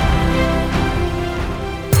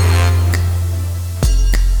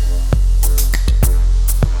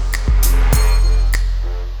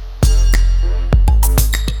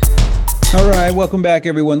 All right, welcome back,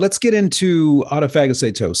 everyone. Let's get into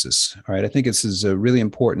autophagocytosis. All right, I think this is a really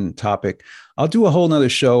important topic. I'll do a whole nother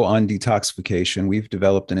show on detoxification. We've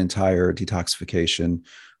developed an entire detoxification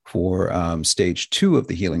for stage 2 of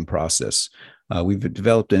the healing process. We've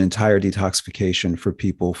developed an entire detoxification for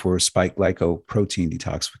people for spike glycoprotein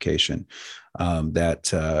detoxification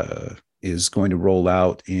that is going to roll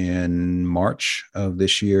out in March of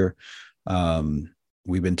this year.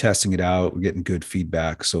 We've been testing it out. We're getting good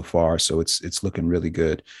feedback so far, so it's looking really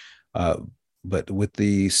good. But with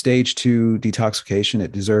the stage 2 detoxification,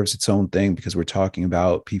 it deserves its own thing because we're talking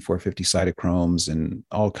about P450 cytochromes and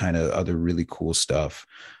all kind of other really cool stuff.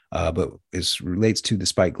 But as relates to the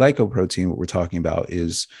spike glycoprotein, what we're talking about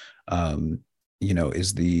is,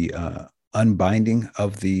 is the unbinding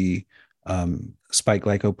of the spike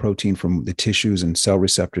glycoprotein from the tissues and cell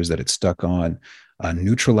receptors that it's stuck on,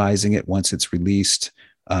 neutralizing it once it's released,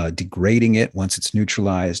 degrading it once it's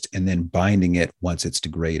neutralized, and then binding it once it's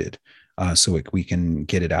degraded. We can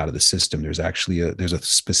get it out of the system. There's actually a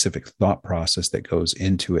specific thought process that goes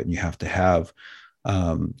into it, and you have to have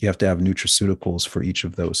nutraceuticals for each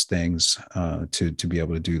of those things to be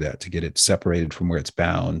able to do that, to get it separated from where it's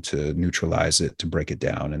bound, to neutralize it, to break it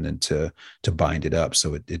down, and then to bind it up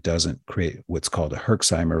so it doesn't create what's called a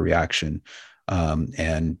Herxheimer reaction,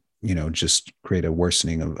 and just create a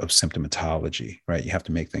worsening of symptomatology. Right? You have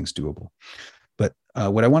to make things doable. But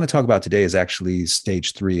what I want to talk about today is actually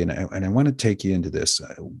stage 3, and I want to take you into this.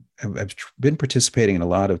 I've been participating in a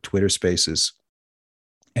lot of Twitter spaces,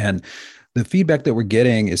 and the feedback that we're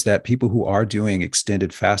getting is that people who are doing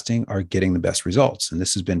extended fasting are getting the best results, and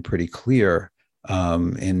this has been pretty clear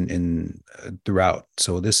throughout.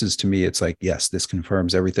 So this is, to me, it's like, yes, this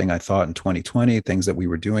confirms everything I thought in 2020, things that we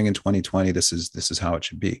were doing in 2020. This is how it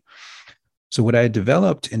should be. So what I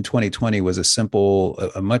developed in 2020 was a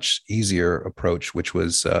much easier approach, which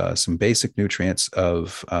was some basic nutrients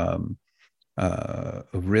of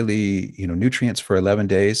really, nutrients for 11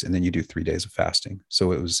 days, and then you do 3 days of fasting.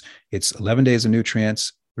 So it's 11 days of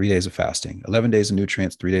nutrients, 3 days of fasting, 11 days of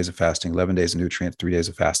nutrients, 3 days of fasting, 11 days of nutrients, 3 days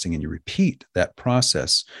of fasting, and you repeat that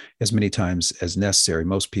process as many times as necessary.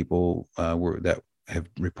 Most people that have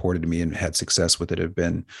reported to me and had success with it have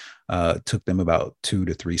been took them about 2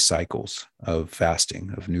 to 3 cycles of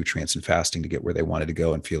fasting, of nutrients and fasting, to get where they wanted to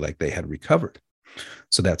go and feel like they had recovered.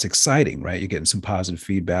 So that's exciting, right? You're getting some positive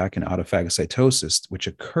feedback, and autophagocytosis, which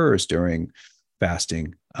occurs during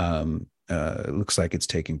fasting, looks like it's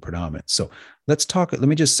taking predominance. So let's talk. Let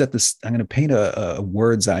me just set this. I'm going to paint a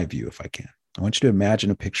word's eye view, if I can. I want you to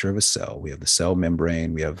imagine a picture of a cell. We have the cell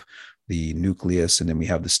membrane, we have the nucleus, and then we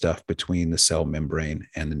have the stuff between the cell membrane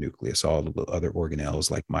and the nucleus, all the other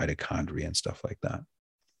organelles like mitochondria and stuff like that.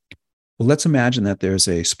 Well, let's imagine that there's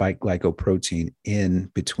a spike glycoprotein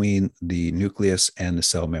in between the nucleus and the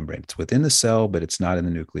cell membrane. It's within the cell, but it's not in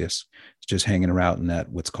the nucleus. It's just hanging around in that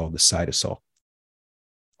what's called the cytosol.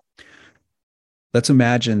 Let's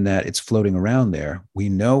imagine that it's floating around there. We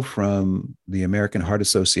know from the American Heart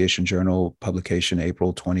Association journal publication,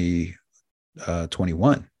 April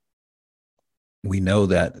 2021, we know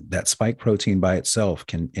that spike protein by itself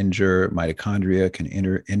can injure mitochondria, can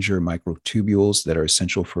injure microtubules that are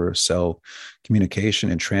essential for cell communication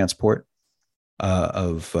and transport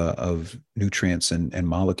of nutrients and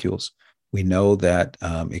molecules. We know that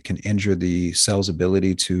it can injure the cell's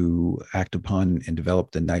ability to act upon and develop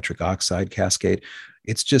the nitric oxide cascade.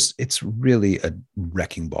 It's really a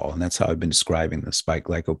wrecking ball. And that's how I've been describing the spike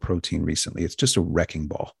glycoprotein recently. It's just a wrecking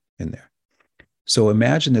ball in there. So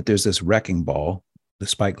imagine that there's this wrecking ball, the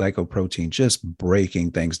spike glycoprotein, just breaking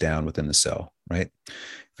things down within the cell, right?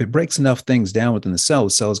 If it breaks enough things down within the cell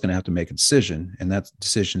is going to have to make a decision. And that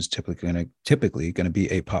decision is typically going to be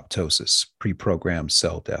apoptosis, pre-programmed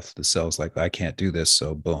cell death. The cell's like, I can't do this.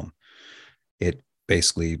 So boom, it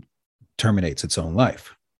basically terminates its own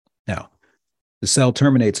life. Now, the cell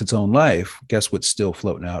terminates its own life. Guess what's still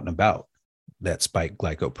floating out and about? That spike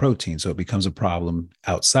glycoprotein. So it becomes a problem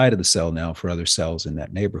outside of the cell now for other cells in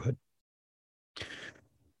that neighborhood.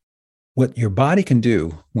 What your body can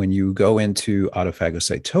do when you go into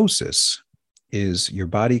autophagocytosis is your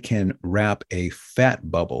body can wrap a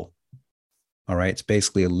fat bubble. All right. It's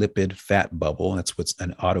basically a lipid fat bubble. That's what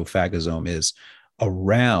an autophagosome is,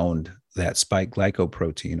 around that spike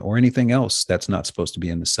glycoprotein or anything else that's not supposed to be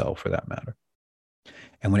in the cell for that matter.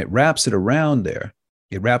 And when it wraps it around there,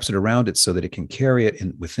 it wraps it around it so that it can carry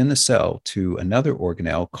it within the cell to another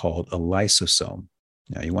organelle called a lysosome.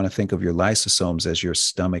 Now, you want to think of your lysosomes as your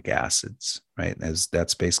stomach acids, right? As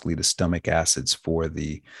that's basically the stomach acids for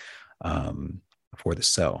the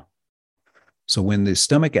cell. So when the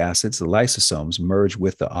stomach acids, the lysosomes, merge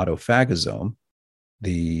with the autophagosome,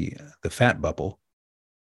 the fat bubble,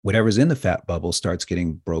 whatever's in the fat bubble starts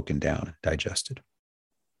getting broken down, digested.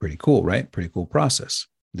 Pretty cool, right? Pretty cool process.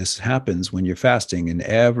 This happens when you're fasting in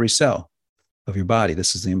every cell of your body.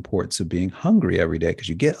 This is the importance of being hungry every day, because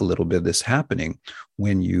you get a little bit of this happening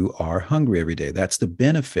when you are hungry every day. That's the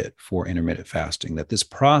benefit for intermittent fasting, that this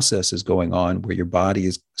process is going on where your body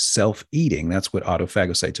is self-eating. That's what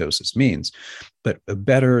autophagocytosis means. But a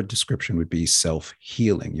better description would be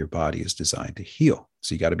self-healing. Your body is designed to heal.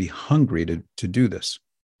 So you got to be hungry to do this.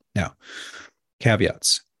 Now,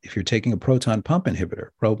 caveats. If you're taking a proton pump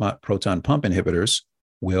inhibitor, proton pump inhibitors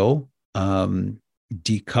will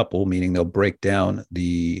decouple, meaning they'll break down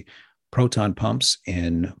the proton pumps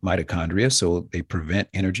in mitochondria, so they prevent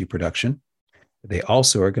energy production. They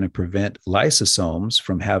also are going to prevent lysosomes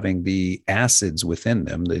from having the acids within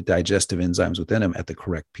them, the digestive enzymes within them, at the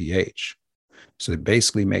correct pH. So it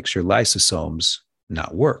basically makes your lysosomes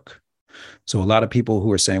not work. So a lot of people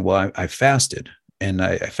who are saying, well, I fasted and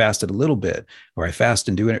I fasted a little bit, or I fast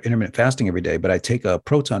and do intermittent fasting every day, but I take a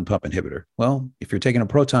proton pump inhibitor. Well, if you're taking a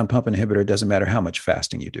proton pump inhibitor, it doesn't matter how much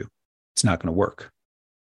fasting you do. It's not going to work.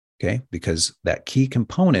 Okay. Because that key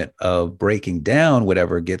component of breaking down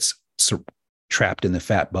whatever gets trapped in the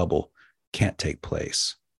fat bubble can't take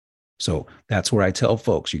place. So that's where I tell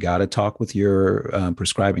folks, you got to talk with your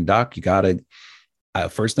prescribing doc. You got to,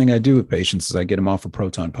 first thing I do with patients is I get them off of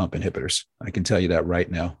proton pump inhibitors. I can tell you that right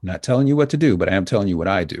now. I'm not telling you what to do, but I am telling you what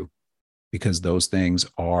I do, because those things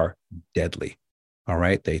are deadly. All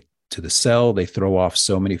right. To the cell, they throw off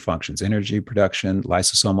so many functions: energy production,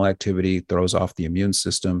 lysosomal activity, throws off the immune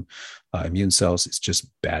system, immune cells. It's just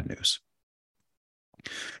bad news.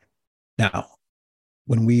 Now,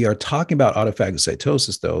 when we are talking about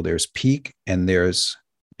autophagocytosis, though, there's peak and there's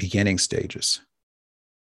beginning stages.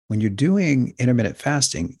 When you're doing intermittent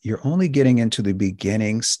fasting, you're only getting into the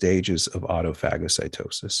beginning stages of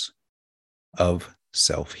autophagocytosis, of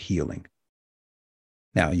self-healing.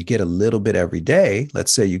 Now, you get a little bit every day.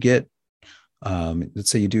 Let's say you do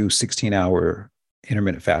 16-hour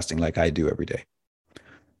intermittent fasting like I do every day.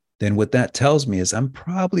 Then what that tells me is I'm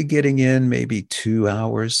probably getting in maybe 2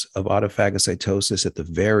 hours of autophagocytosis at the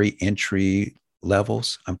very entry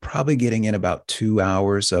levels. I'm probably getting in about 2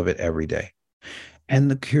 hours of it every day.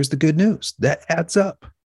 And here's the good news. That adds up.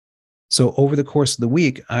 So over the course of the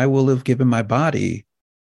week, I will have given my body,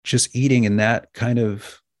 just eating in that kind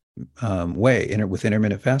of way with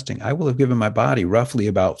intermittent fasting, I will have given my body roughly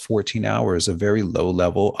about 14 hours of very low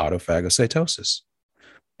level autophagocytosis.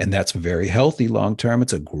 And that's very healthy long-term.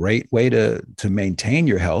 It's a great way to maintain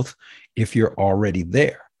your health if you're already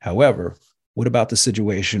there. However, what about the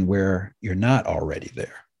situation where you're not already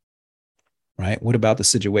there? Right? What about the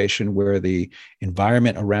situation where the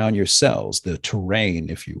environment around your cells, the terrain,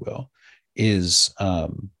 if you will, is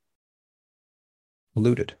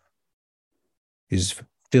polluted, is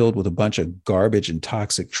filled with a bunch of garbage and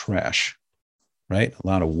toxic trash, right? A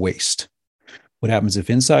lot of waste. What happens if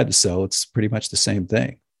inside the cell, it's pretty much the same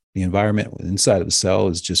thing? The environment inside of the cell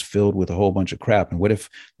is just filled with a whole bunch of crap. And what if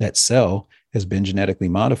that cell has been genetically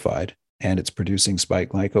modified and it's producing spike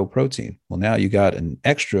glycoprotein? Well, now you got an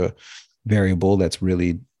extra variable that's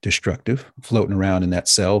really destructive floating around in that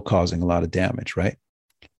cell, causing a lot of damage, right?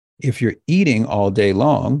 If you're eating all day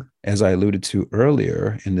long, as I alluded to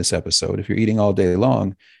earlier in this episode, if you're eating all day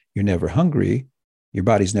long, you're never hungry. Your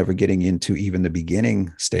body's never getting into even the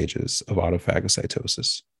beginning stages of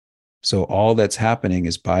autophagocytosis. So all that's happening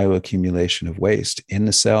is bioaccumulation of waste in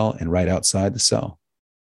the cell and right outside the cell.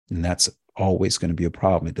 And that's always going to be a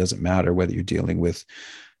problem. It doesn't matter whether you're dealing with,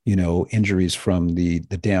 injuries from the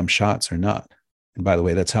damn shots or not. And by the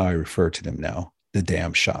way, that's how I refer to them now, the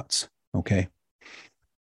damn shots. Okay.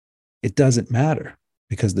 It doesn't matter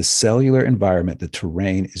because the cellular environment, the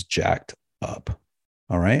terrain is jacked up.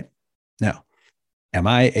 All right. Now, am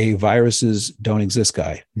I a viruses don't exist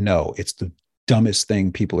guy? No, it's the dumbest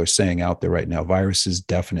thing people are saying out there right now. Viruses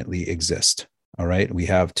definitely exist. All right. We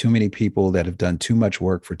have too many people that have done too much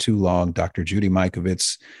work for too long. Dr. Judy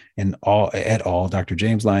Mikovits and et al., Dr.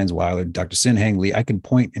 James Lyons Weiler, Dr. Sin-Hang Lee. I can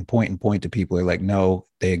point to people who are like, no,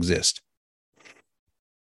 they exist.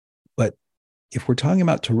 But if we're talking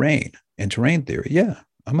about terrain and terrain theory, yeah,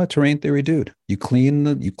 I'm a terrain theory dude. You clean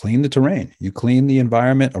the terrain, you clean the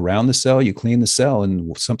environment around the cell, you clean the cell,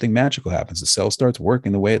 and something magical happens. The cell starts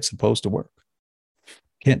working the way it's supposed to work.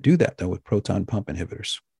 Can't do that though with proton pump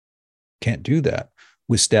inhibitors. Can't do that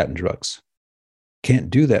with statin drugs.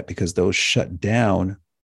 Can't do that because those shut down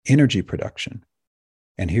energy production.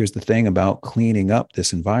 And here's the thing about cleaning up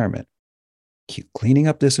this environment. Cleaning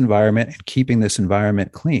up this environment and keeping this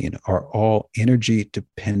environment clean are all energy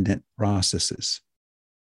dependent processes.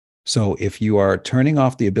 So if you are turning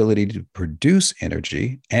off the ability to produce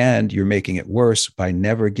energy and you're making it worse by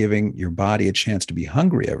never giving your body a chance to be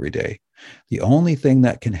hungry every day, the only thing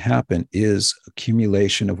that can happen is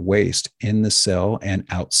accumulation of waste in the cell and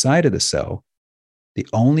outside of the cell. The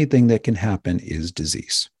only thing that can happen is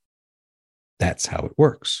disease. That's how it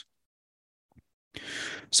works.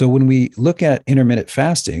 So when we look at intermittent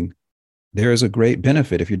fasting, there is a great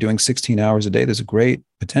benefit. If you're doing 16 hours a day, there's a great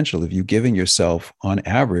potential of you giving yourself on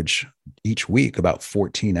average each week about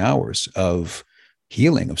 14 hours of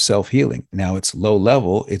healing, of self-healing. Now it's low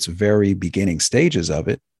level, it's very beginning stages of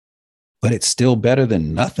it, but it's still better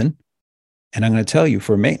than nothing. And I'm going to tell you,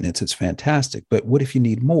 for maintenance, it's fantastic. But what if you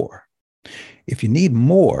need more? If you need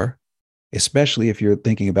more, especially if you're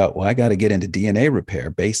thinking about, well, I got to get into DNA repair,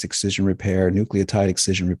 base excision repair, nucleotide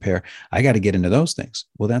excision repair. I got to get into those things.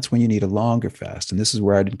 Well, that's when you need a longer fast. And this is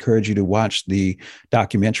where I'd encourage you to watch the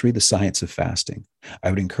documentary, The Science of Fasting.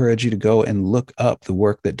 I would encourage you to go and look up the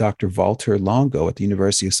work that Dr. Walter Longo at the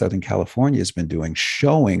University of Southern California has been doing,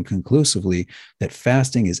 showing conclusively that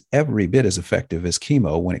fasting is every bit as effective as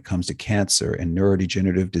chemo when it comes to cancer and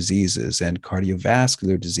neurodegenerative diseases and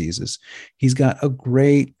cardiovascular diseases. He's got a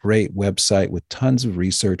great website with tons of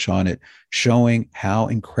research on it, showing how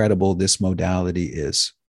incredible this modality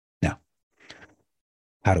is. Now,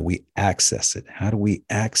 how do we access it? How do we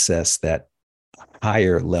access that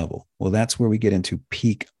higher level? Well, that's where we get into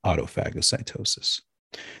peak autophagocytosis.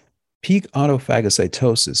 Peak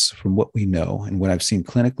autophagocytosis, from what we know and what I've seen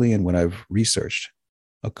clinically and what I've researched,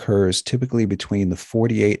 occurs typically between the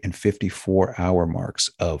 48 and 54-hour marks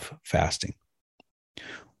of fasting.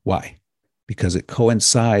 Why? Because it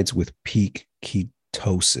coincides with peak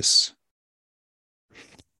ketosis.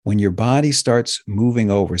 When your body starts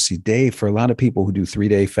moving over, see, for a lot of people who do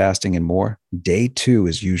 3-day fasting and more, day 2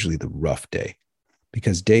 is usually the rough day.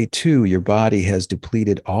 Because day 2, your body has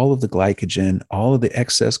depleted all of the glycogen, all of the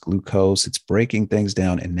excess glucose. It's breaking things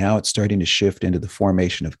down. And now it's starting to shift into the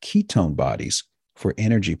formation of ketone bodies for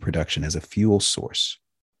energy production as a fuel source.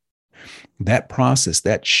 That process,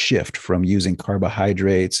 that shift from using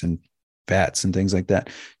carbohydrates and fats and things like that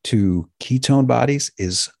to ketone bodies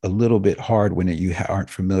is a little bit hard when you aren't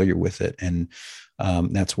familiar with it. And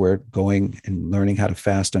that's where going and learning how to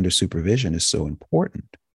fast under supervision is so important.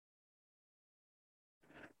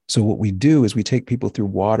 So what we do is we take people through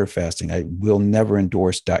water fasting. I will never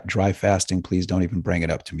endorse dry fasting. Please don't even bring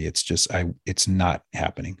it up to me. It's just, it's not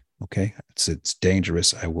happening. Okay. It's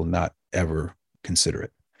dangerous. I will not ever consider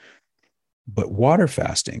it. But water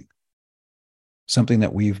fasting, something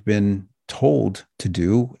that we've been told to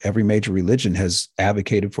do, every major religion has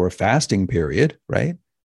advocated for a fasting period, right?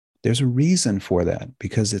 There's a reason for that,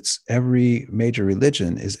 because every major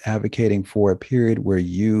religion is advocating for a period where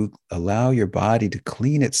you allow your body to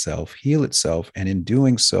clean itself, heal itself. And in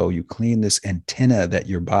doing so, you clean this antenna that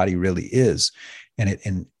your body really is. And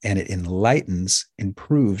it enlightens,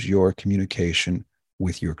 improves your communication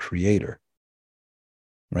with your creator,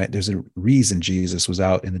 right? There's a reason Jesus was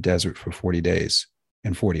out in the desert for 40 days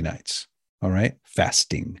and 40 nights, all right?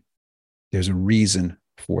 Fasting. There's a reason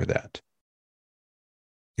for that.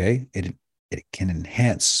 Okay, it can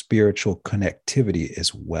enhance spiritual connectivity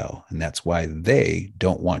as well. And that's why they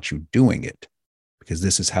don't want you doing it, because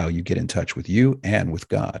this is how you get in touch with you and with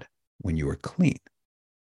God, when you are clean.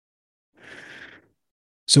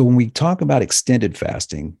 So when we talk about extended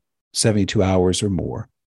fasting, 72 hours or more,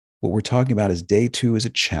 what we're talking about is day 2 is a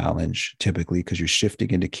challenge, typically because you're shifting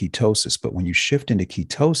into ketosis. But when you shift into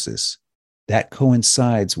ketosis, that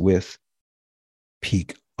coincides with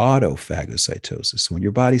peak autophagocytosis. So when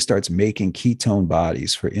your body starts making ketone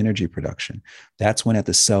bodies for energy production, that's when at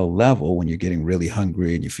the cell level, when you're getting really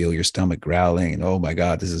hungry and you feel your stomach growling and, oh my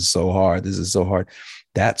God, this is so hard,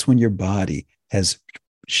 that's when your body has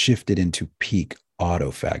shifted into peak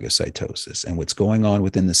autophagocytosis. And what's going on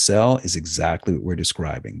within the cell is exactly what we're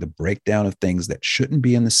describing: the breakdown of things that shouldn't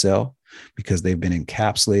be in the cell because they've been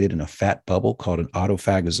encapsulated in a fat bubble called an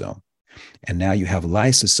autophagosome. And now you have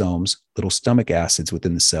lysosomes, little stomach acids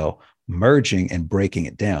within the cell, merging and breaking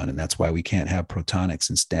it down. And that's why we can't have protonics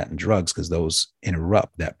and statin drugs, because those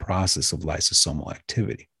interrupt that process of lysosomal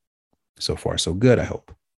activity. So far, so good, I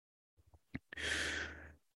hope.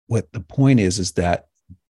 What the point is that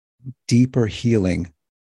deeper healing,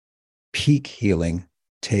 peak healing,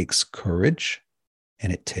 takes courage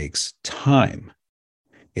and it takes time.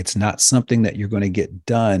 It's not something that you're going to get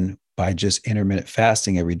done by just intermittent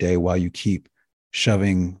fasting every day while you keep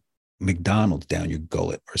shoving McDonald's down your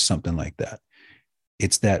gullet or something like that.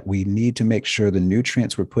 It's that we need to make sure the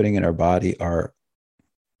nutrients we're putting in our body are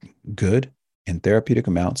good in therapeutic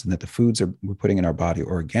amounts, and that the foods we're putting in our body are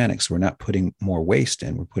organic. So we're not putting more waste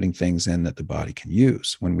in. We're putting things in that the body can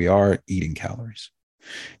use when we are eating calories,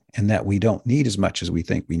 and that we don't need as much as we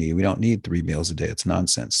think we need. We don't need 3 meals a day. It's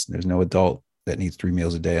nonsense. There's no adult that needs 3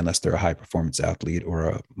 meals a day unless they're a high performance athlete or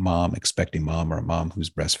a mom, expecting mom, or a mom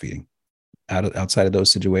who's breastfeeding. Outside of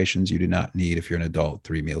those situations, you do not need, if you're an adult,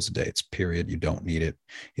 3 meals a day. It's period. You don't need it.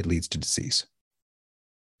 It leads to disease.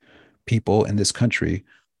 People in this country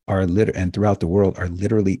and throughout the world are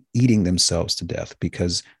literally eating themselves to death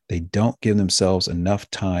because they don't give themselves enough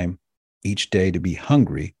time each day to be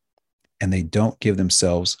hungry, and they don't give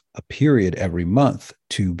themselves a period every month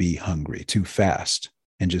to be hungry, to fast.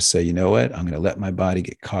 and just say, you know what, I'm going to let my body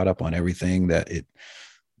get caught up on everything that it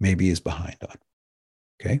maybe is behind on.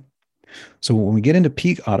 Okay. So when we get into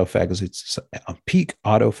peak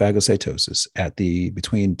autophagocytosis at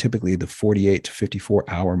between typically the 48 to 54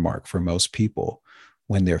 hour mark for most people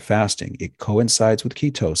when they're fasting, it coincides with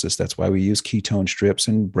ketosis. That's why we use ketone strips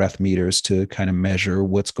and breath meters to kind of measure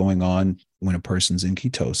what's going on when a person's in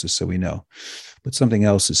ketosis, so we know. But something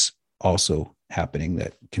else is also happening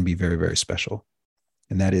that can be very, very special,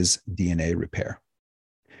 and that is DNA repair.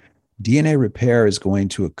 DNA repair is going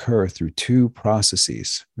to occur through two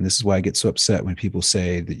processes. And this is why I get so upset when people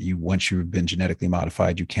say that once you've been genetically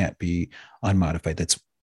modified, you can't be unmodified. That's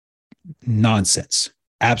nonsense.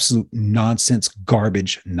 Absolute nonsense,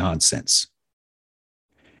 garbage nonsense.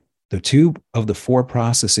 The two of the four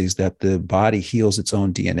processes that the body heals its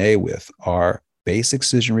own DNA with are base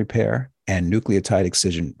excision repair and nucleotide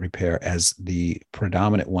excision repair as the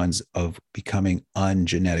predominant ones of becoming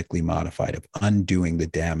ungenetically modified, of undoing the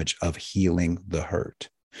damage, of healing the hurt.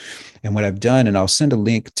 And what I've done, and I'll send a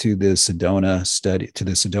link to the Sedona study, to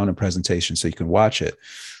the Sedona presentation so you can watch it,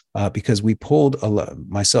 because we pulled,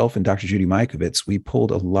 myself and Dr. Judy Mikovits, we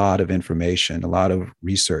pulled a lot of information, a lot of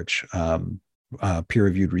research,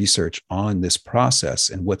 peer-reviewed research on this process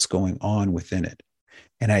and what's going on within it.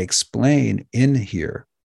 And I explain in here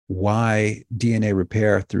why DNA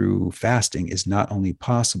repair through fasting is not only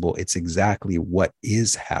possible, it's exactly what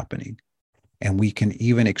is happening. And we can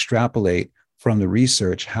even extrapolate from the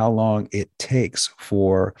research how long it takes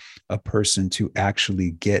for a person to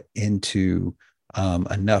actually get into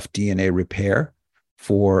enough DNA repair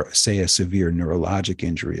for, say, a severe neurologic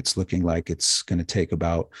injury. It's looking like it's going to take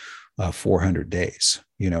about 400 days,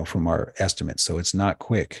 from our estimates. So it's not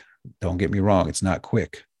quick. Don't get me wrong, it's not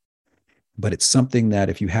quick. But it's something that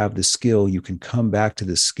if you have the skill, you can come back to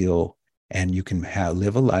the skill and you can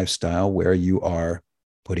live a lifestyle where you are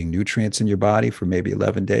putting nutrients in your body for maybe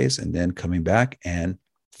 11 days and then coming back and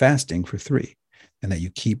fasting for 3. And that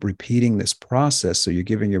you keep repeating this process. So you're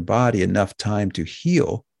giving your body enough time to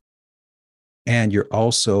heal. And you're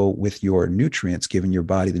also, with your nutrients, giving your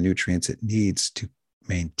body the nutrients it needs to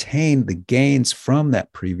maintain the gains from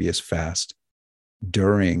that previous fast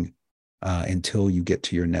during until you get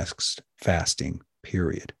to your next fasting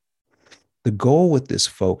period. The goal with this,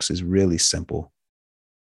 folks, is really simple.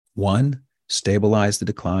 1, stabilize the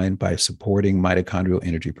decline by supporting mitochondrial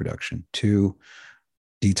energy production. 2,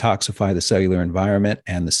 detoxify the cellular environment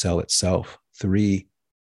and the cell itself. 3,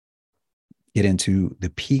 get into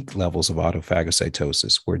the peak levels of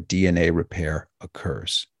autophagocytosis where DNA repair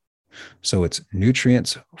occurs. So it's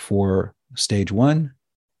nutrients for stage 1,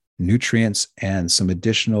 nutrients and some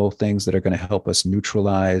additional things that are going to help us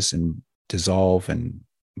neutralize and dissolve and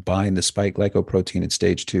bind the spike glycoprotein in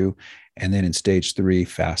stage 2, and then in stage 3,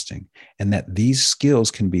 fasting. And that these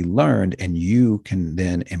skills can be learned and you can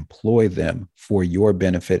then employ them for your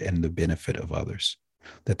benefit and the benefit of others.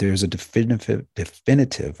 That there's a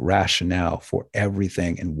definitive rationale for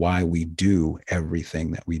everything and why we do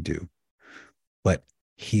everything that we do. But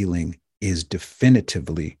healing is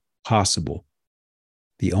definitively possible.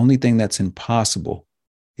 The only thing that's impossible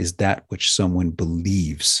is that which someone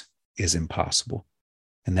believes is impossible.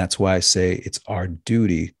 And that's why I say it's our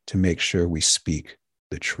duty to make sure we speak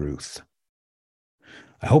the truth.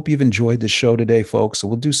 I hope you've enjoyed this show today, folks. So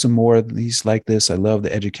we'll do some more of these like this. I love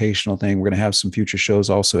the educational thing. We're going to have some future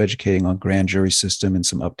shows also educating on grand jury system and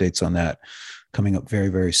some updates on that coming up very,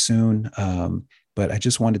 very soon. But I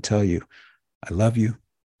just wanted to tell you, I love you.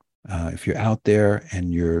 If you're out there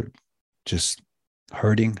and you're just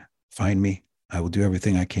hurting, find me. I will do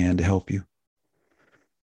everything I can to help you.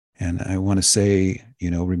 And I want to say,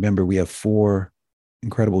 remember, we have 4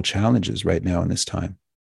 incredible challenges right now in this time.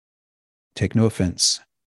 Take no offense,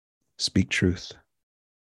 speak truth,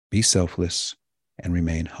 be selfless, and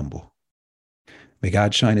remain humble. May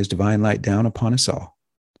God shine his divine light down upon us all,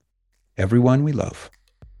 everyone we love,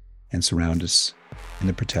 and surround us in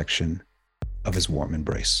the protection of his warm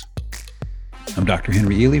embrace. I'm Dr.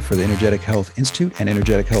 Henry Ely for the Energetic Health Institute and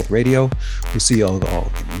Energetic Health Radio. We'll see you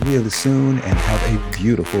all really soon, and have a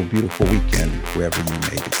beautiful, beautiful weekend wherever you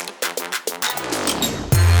may be.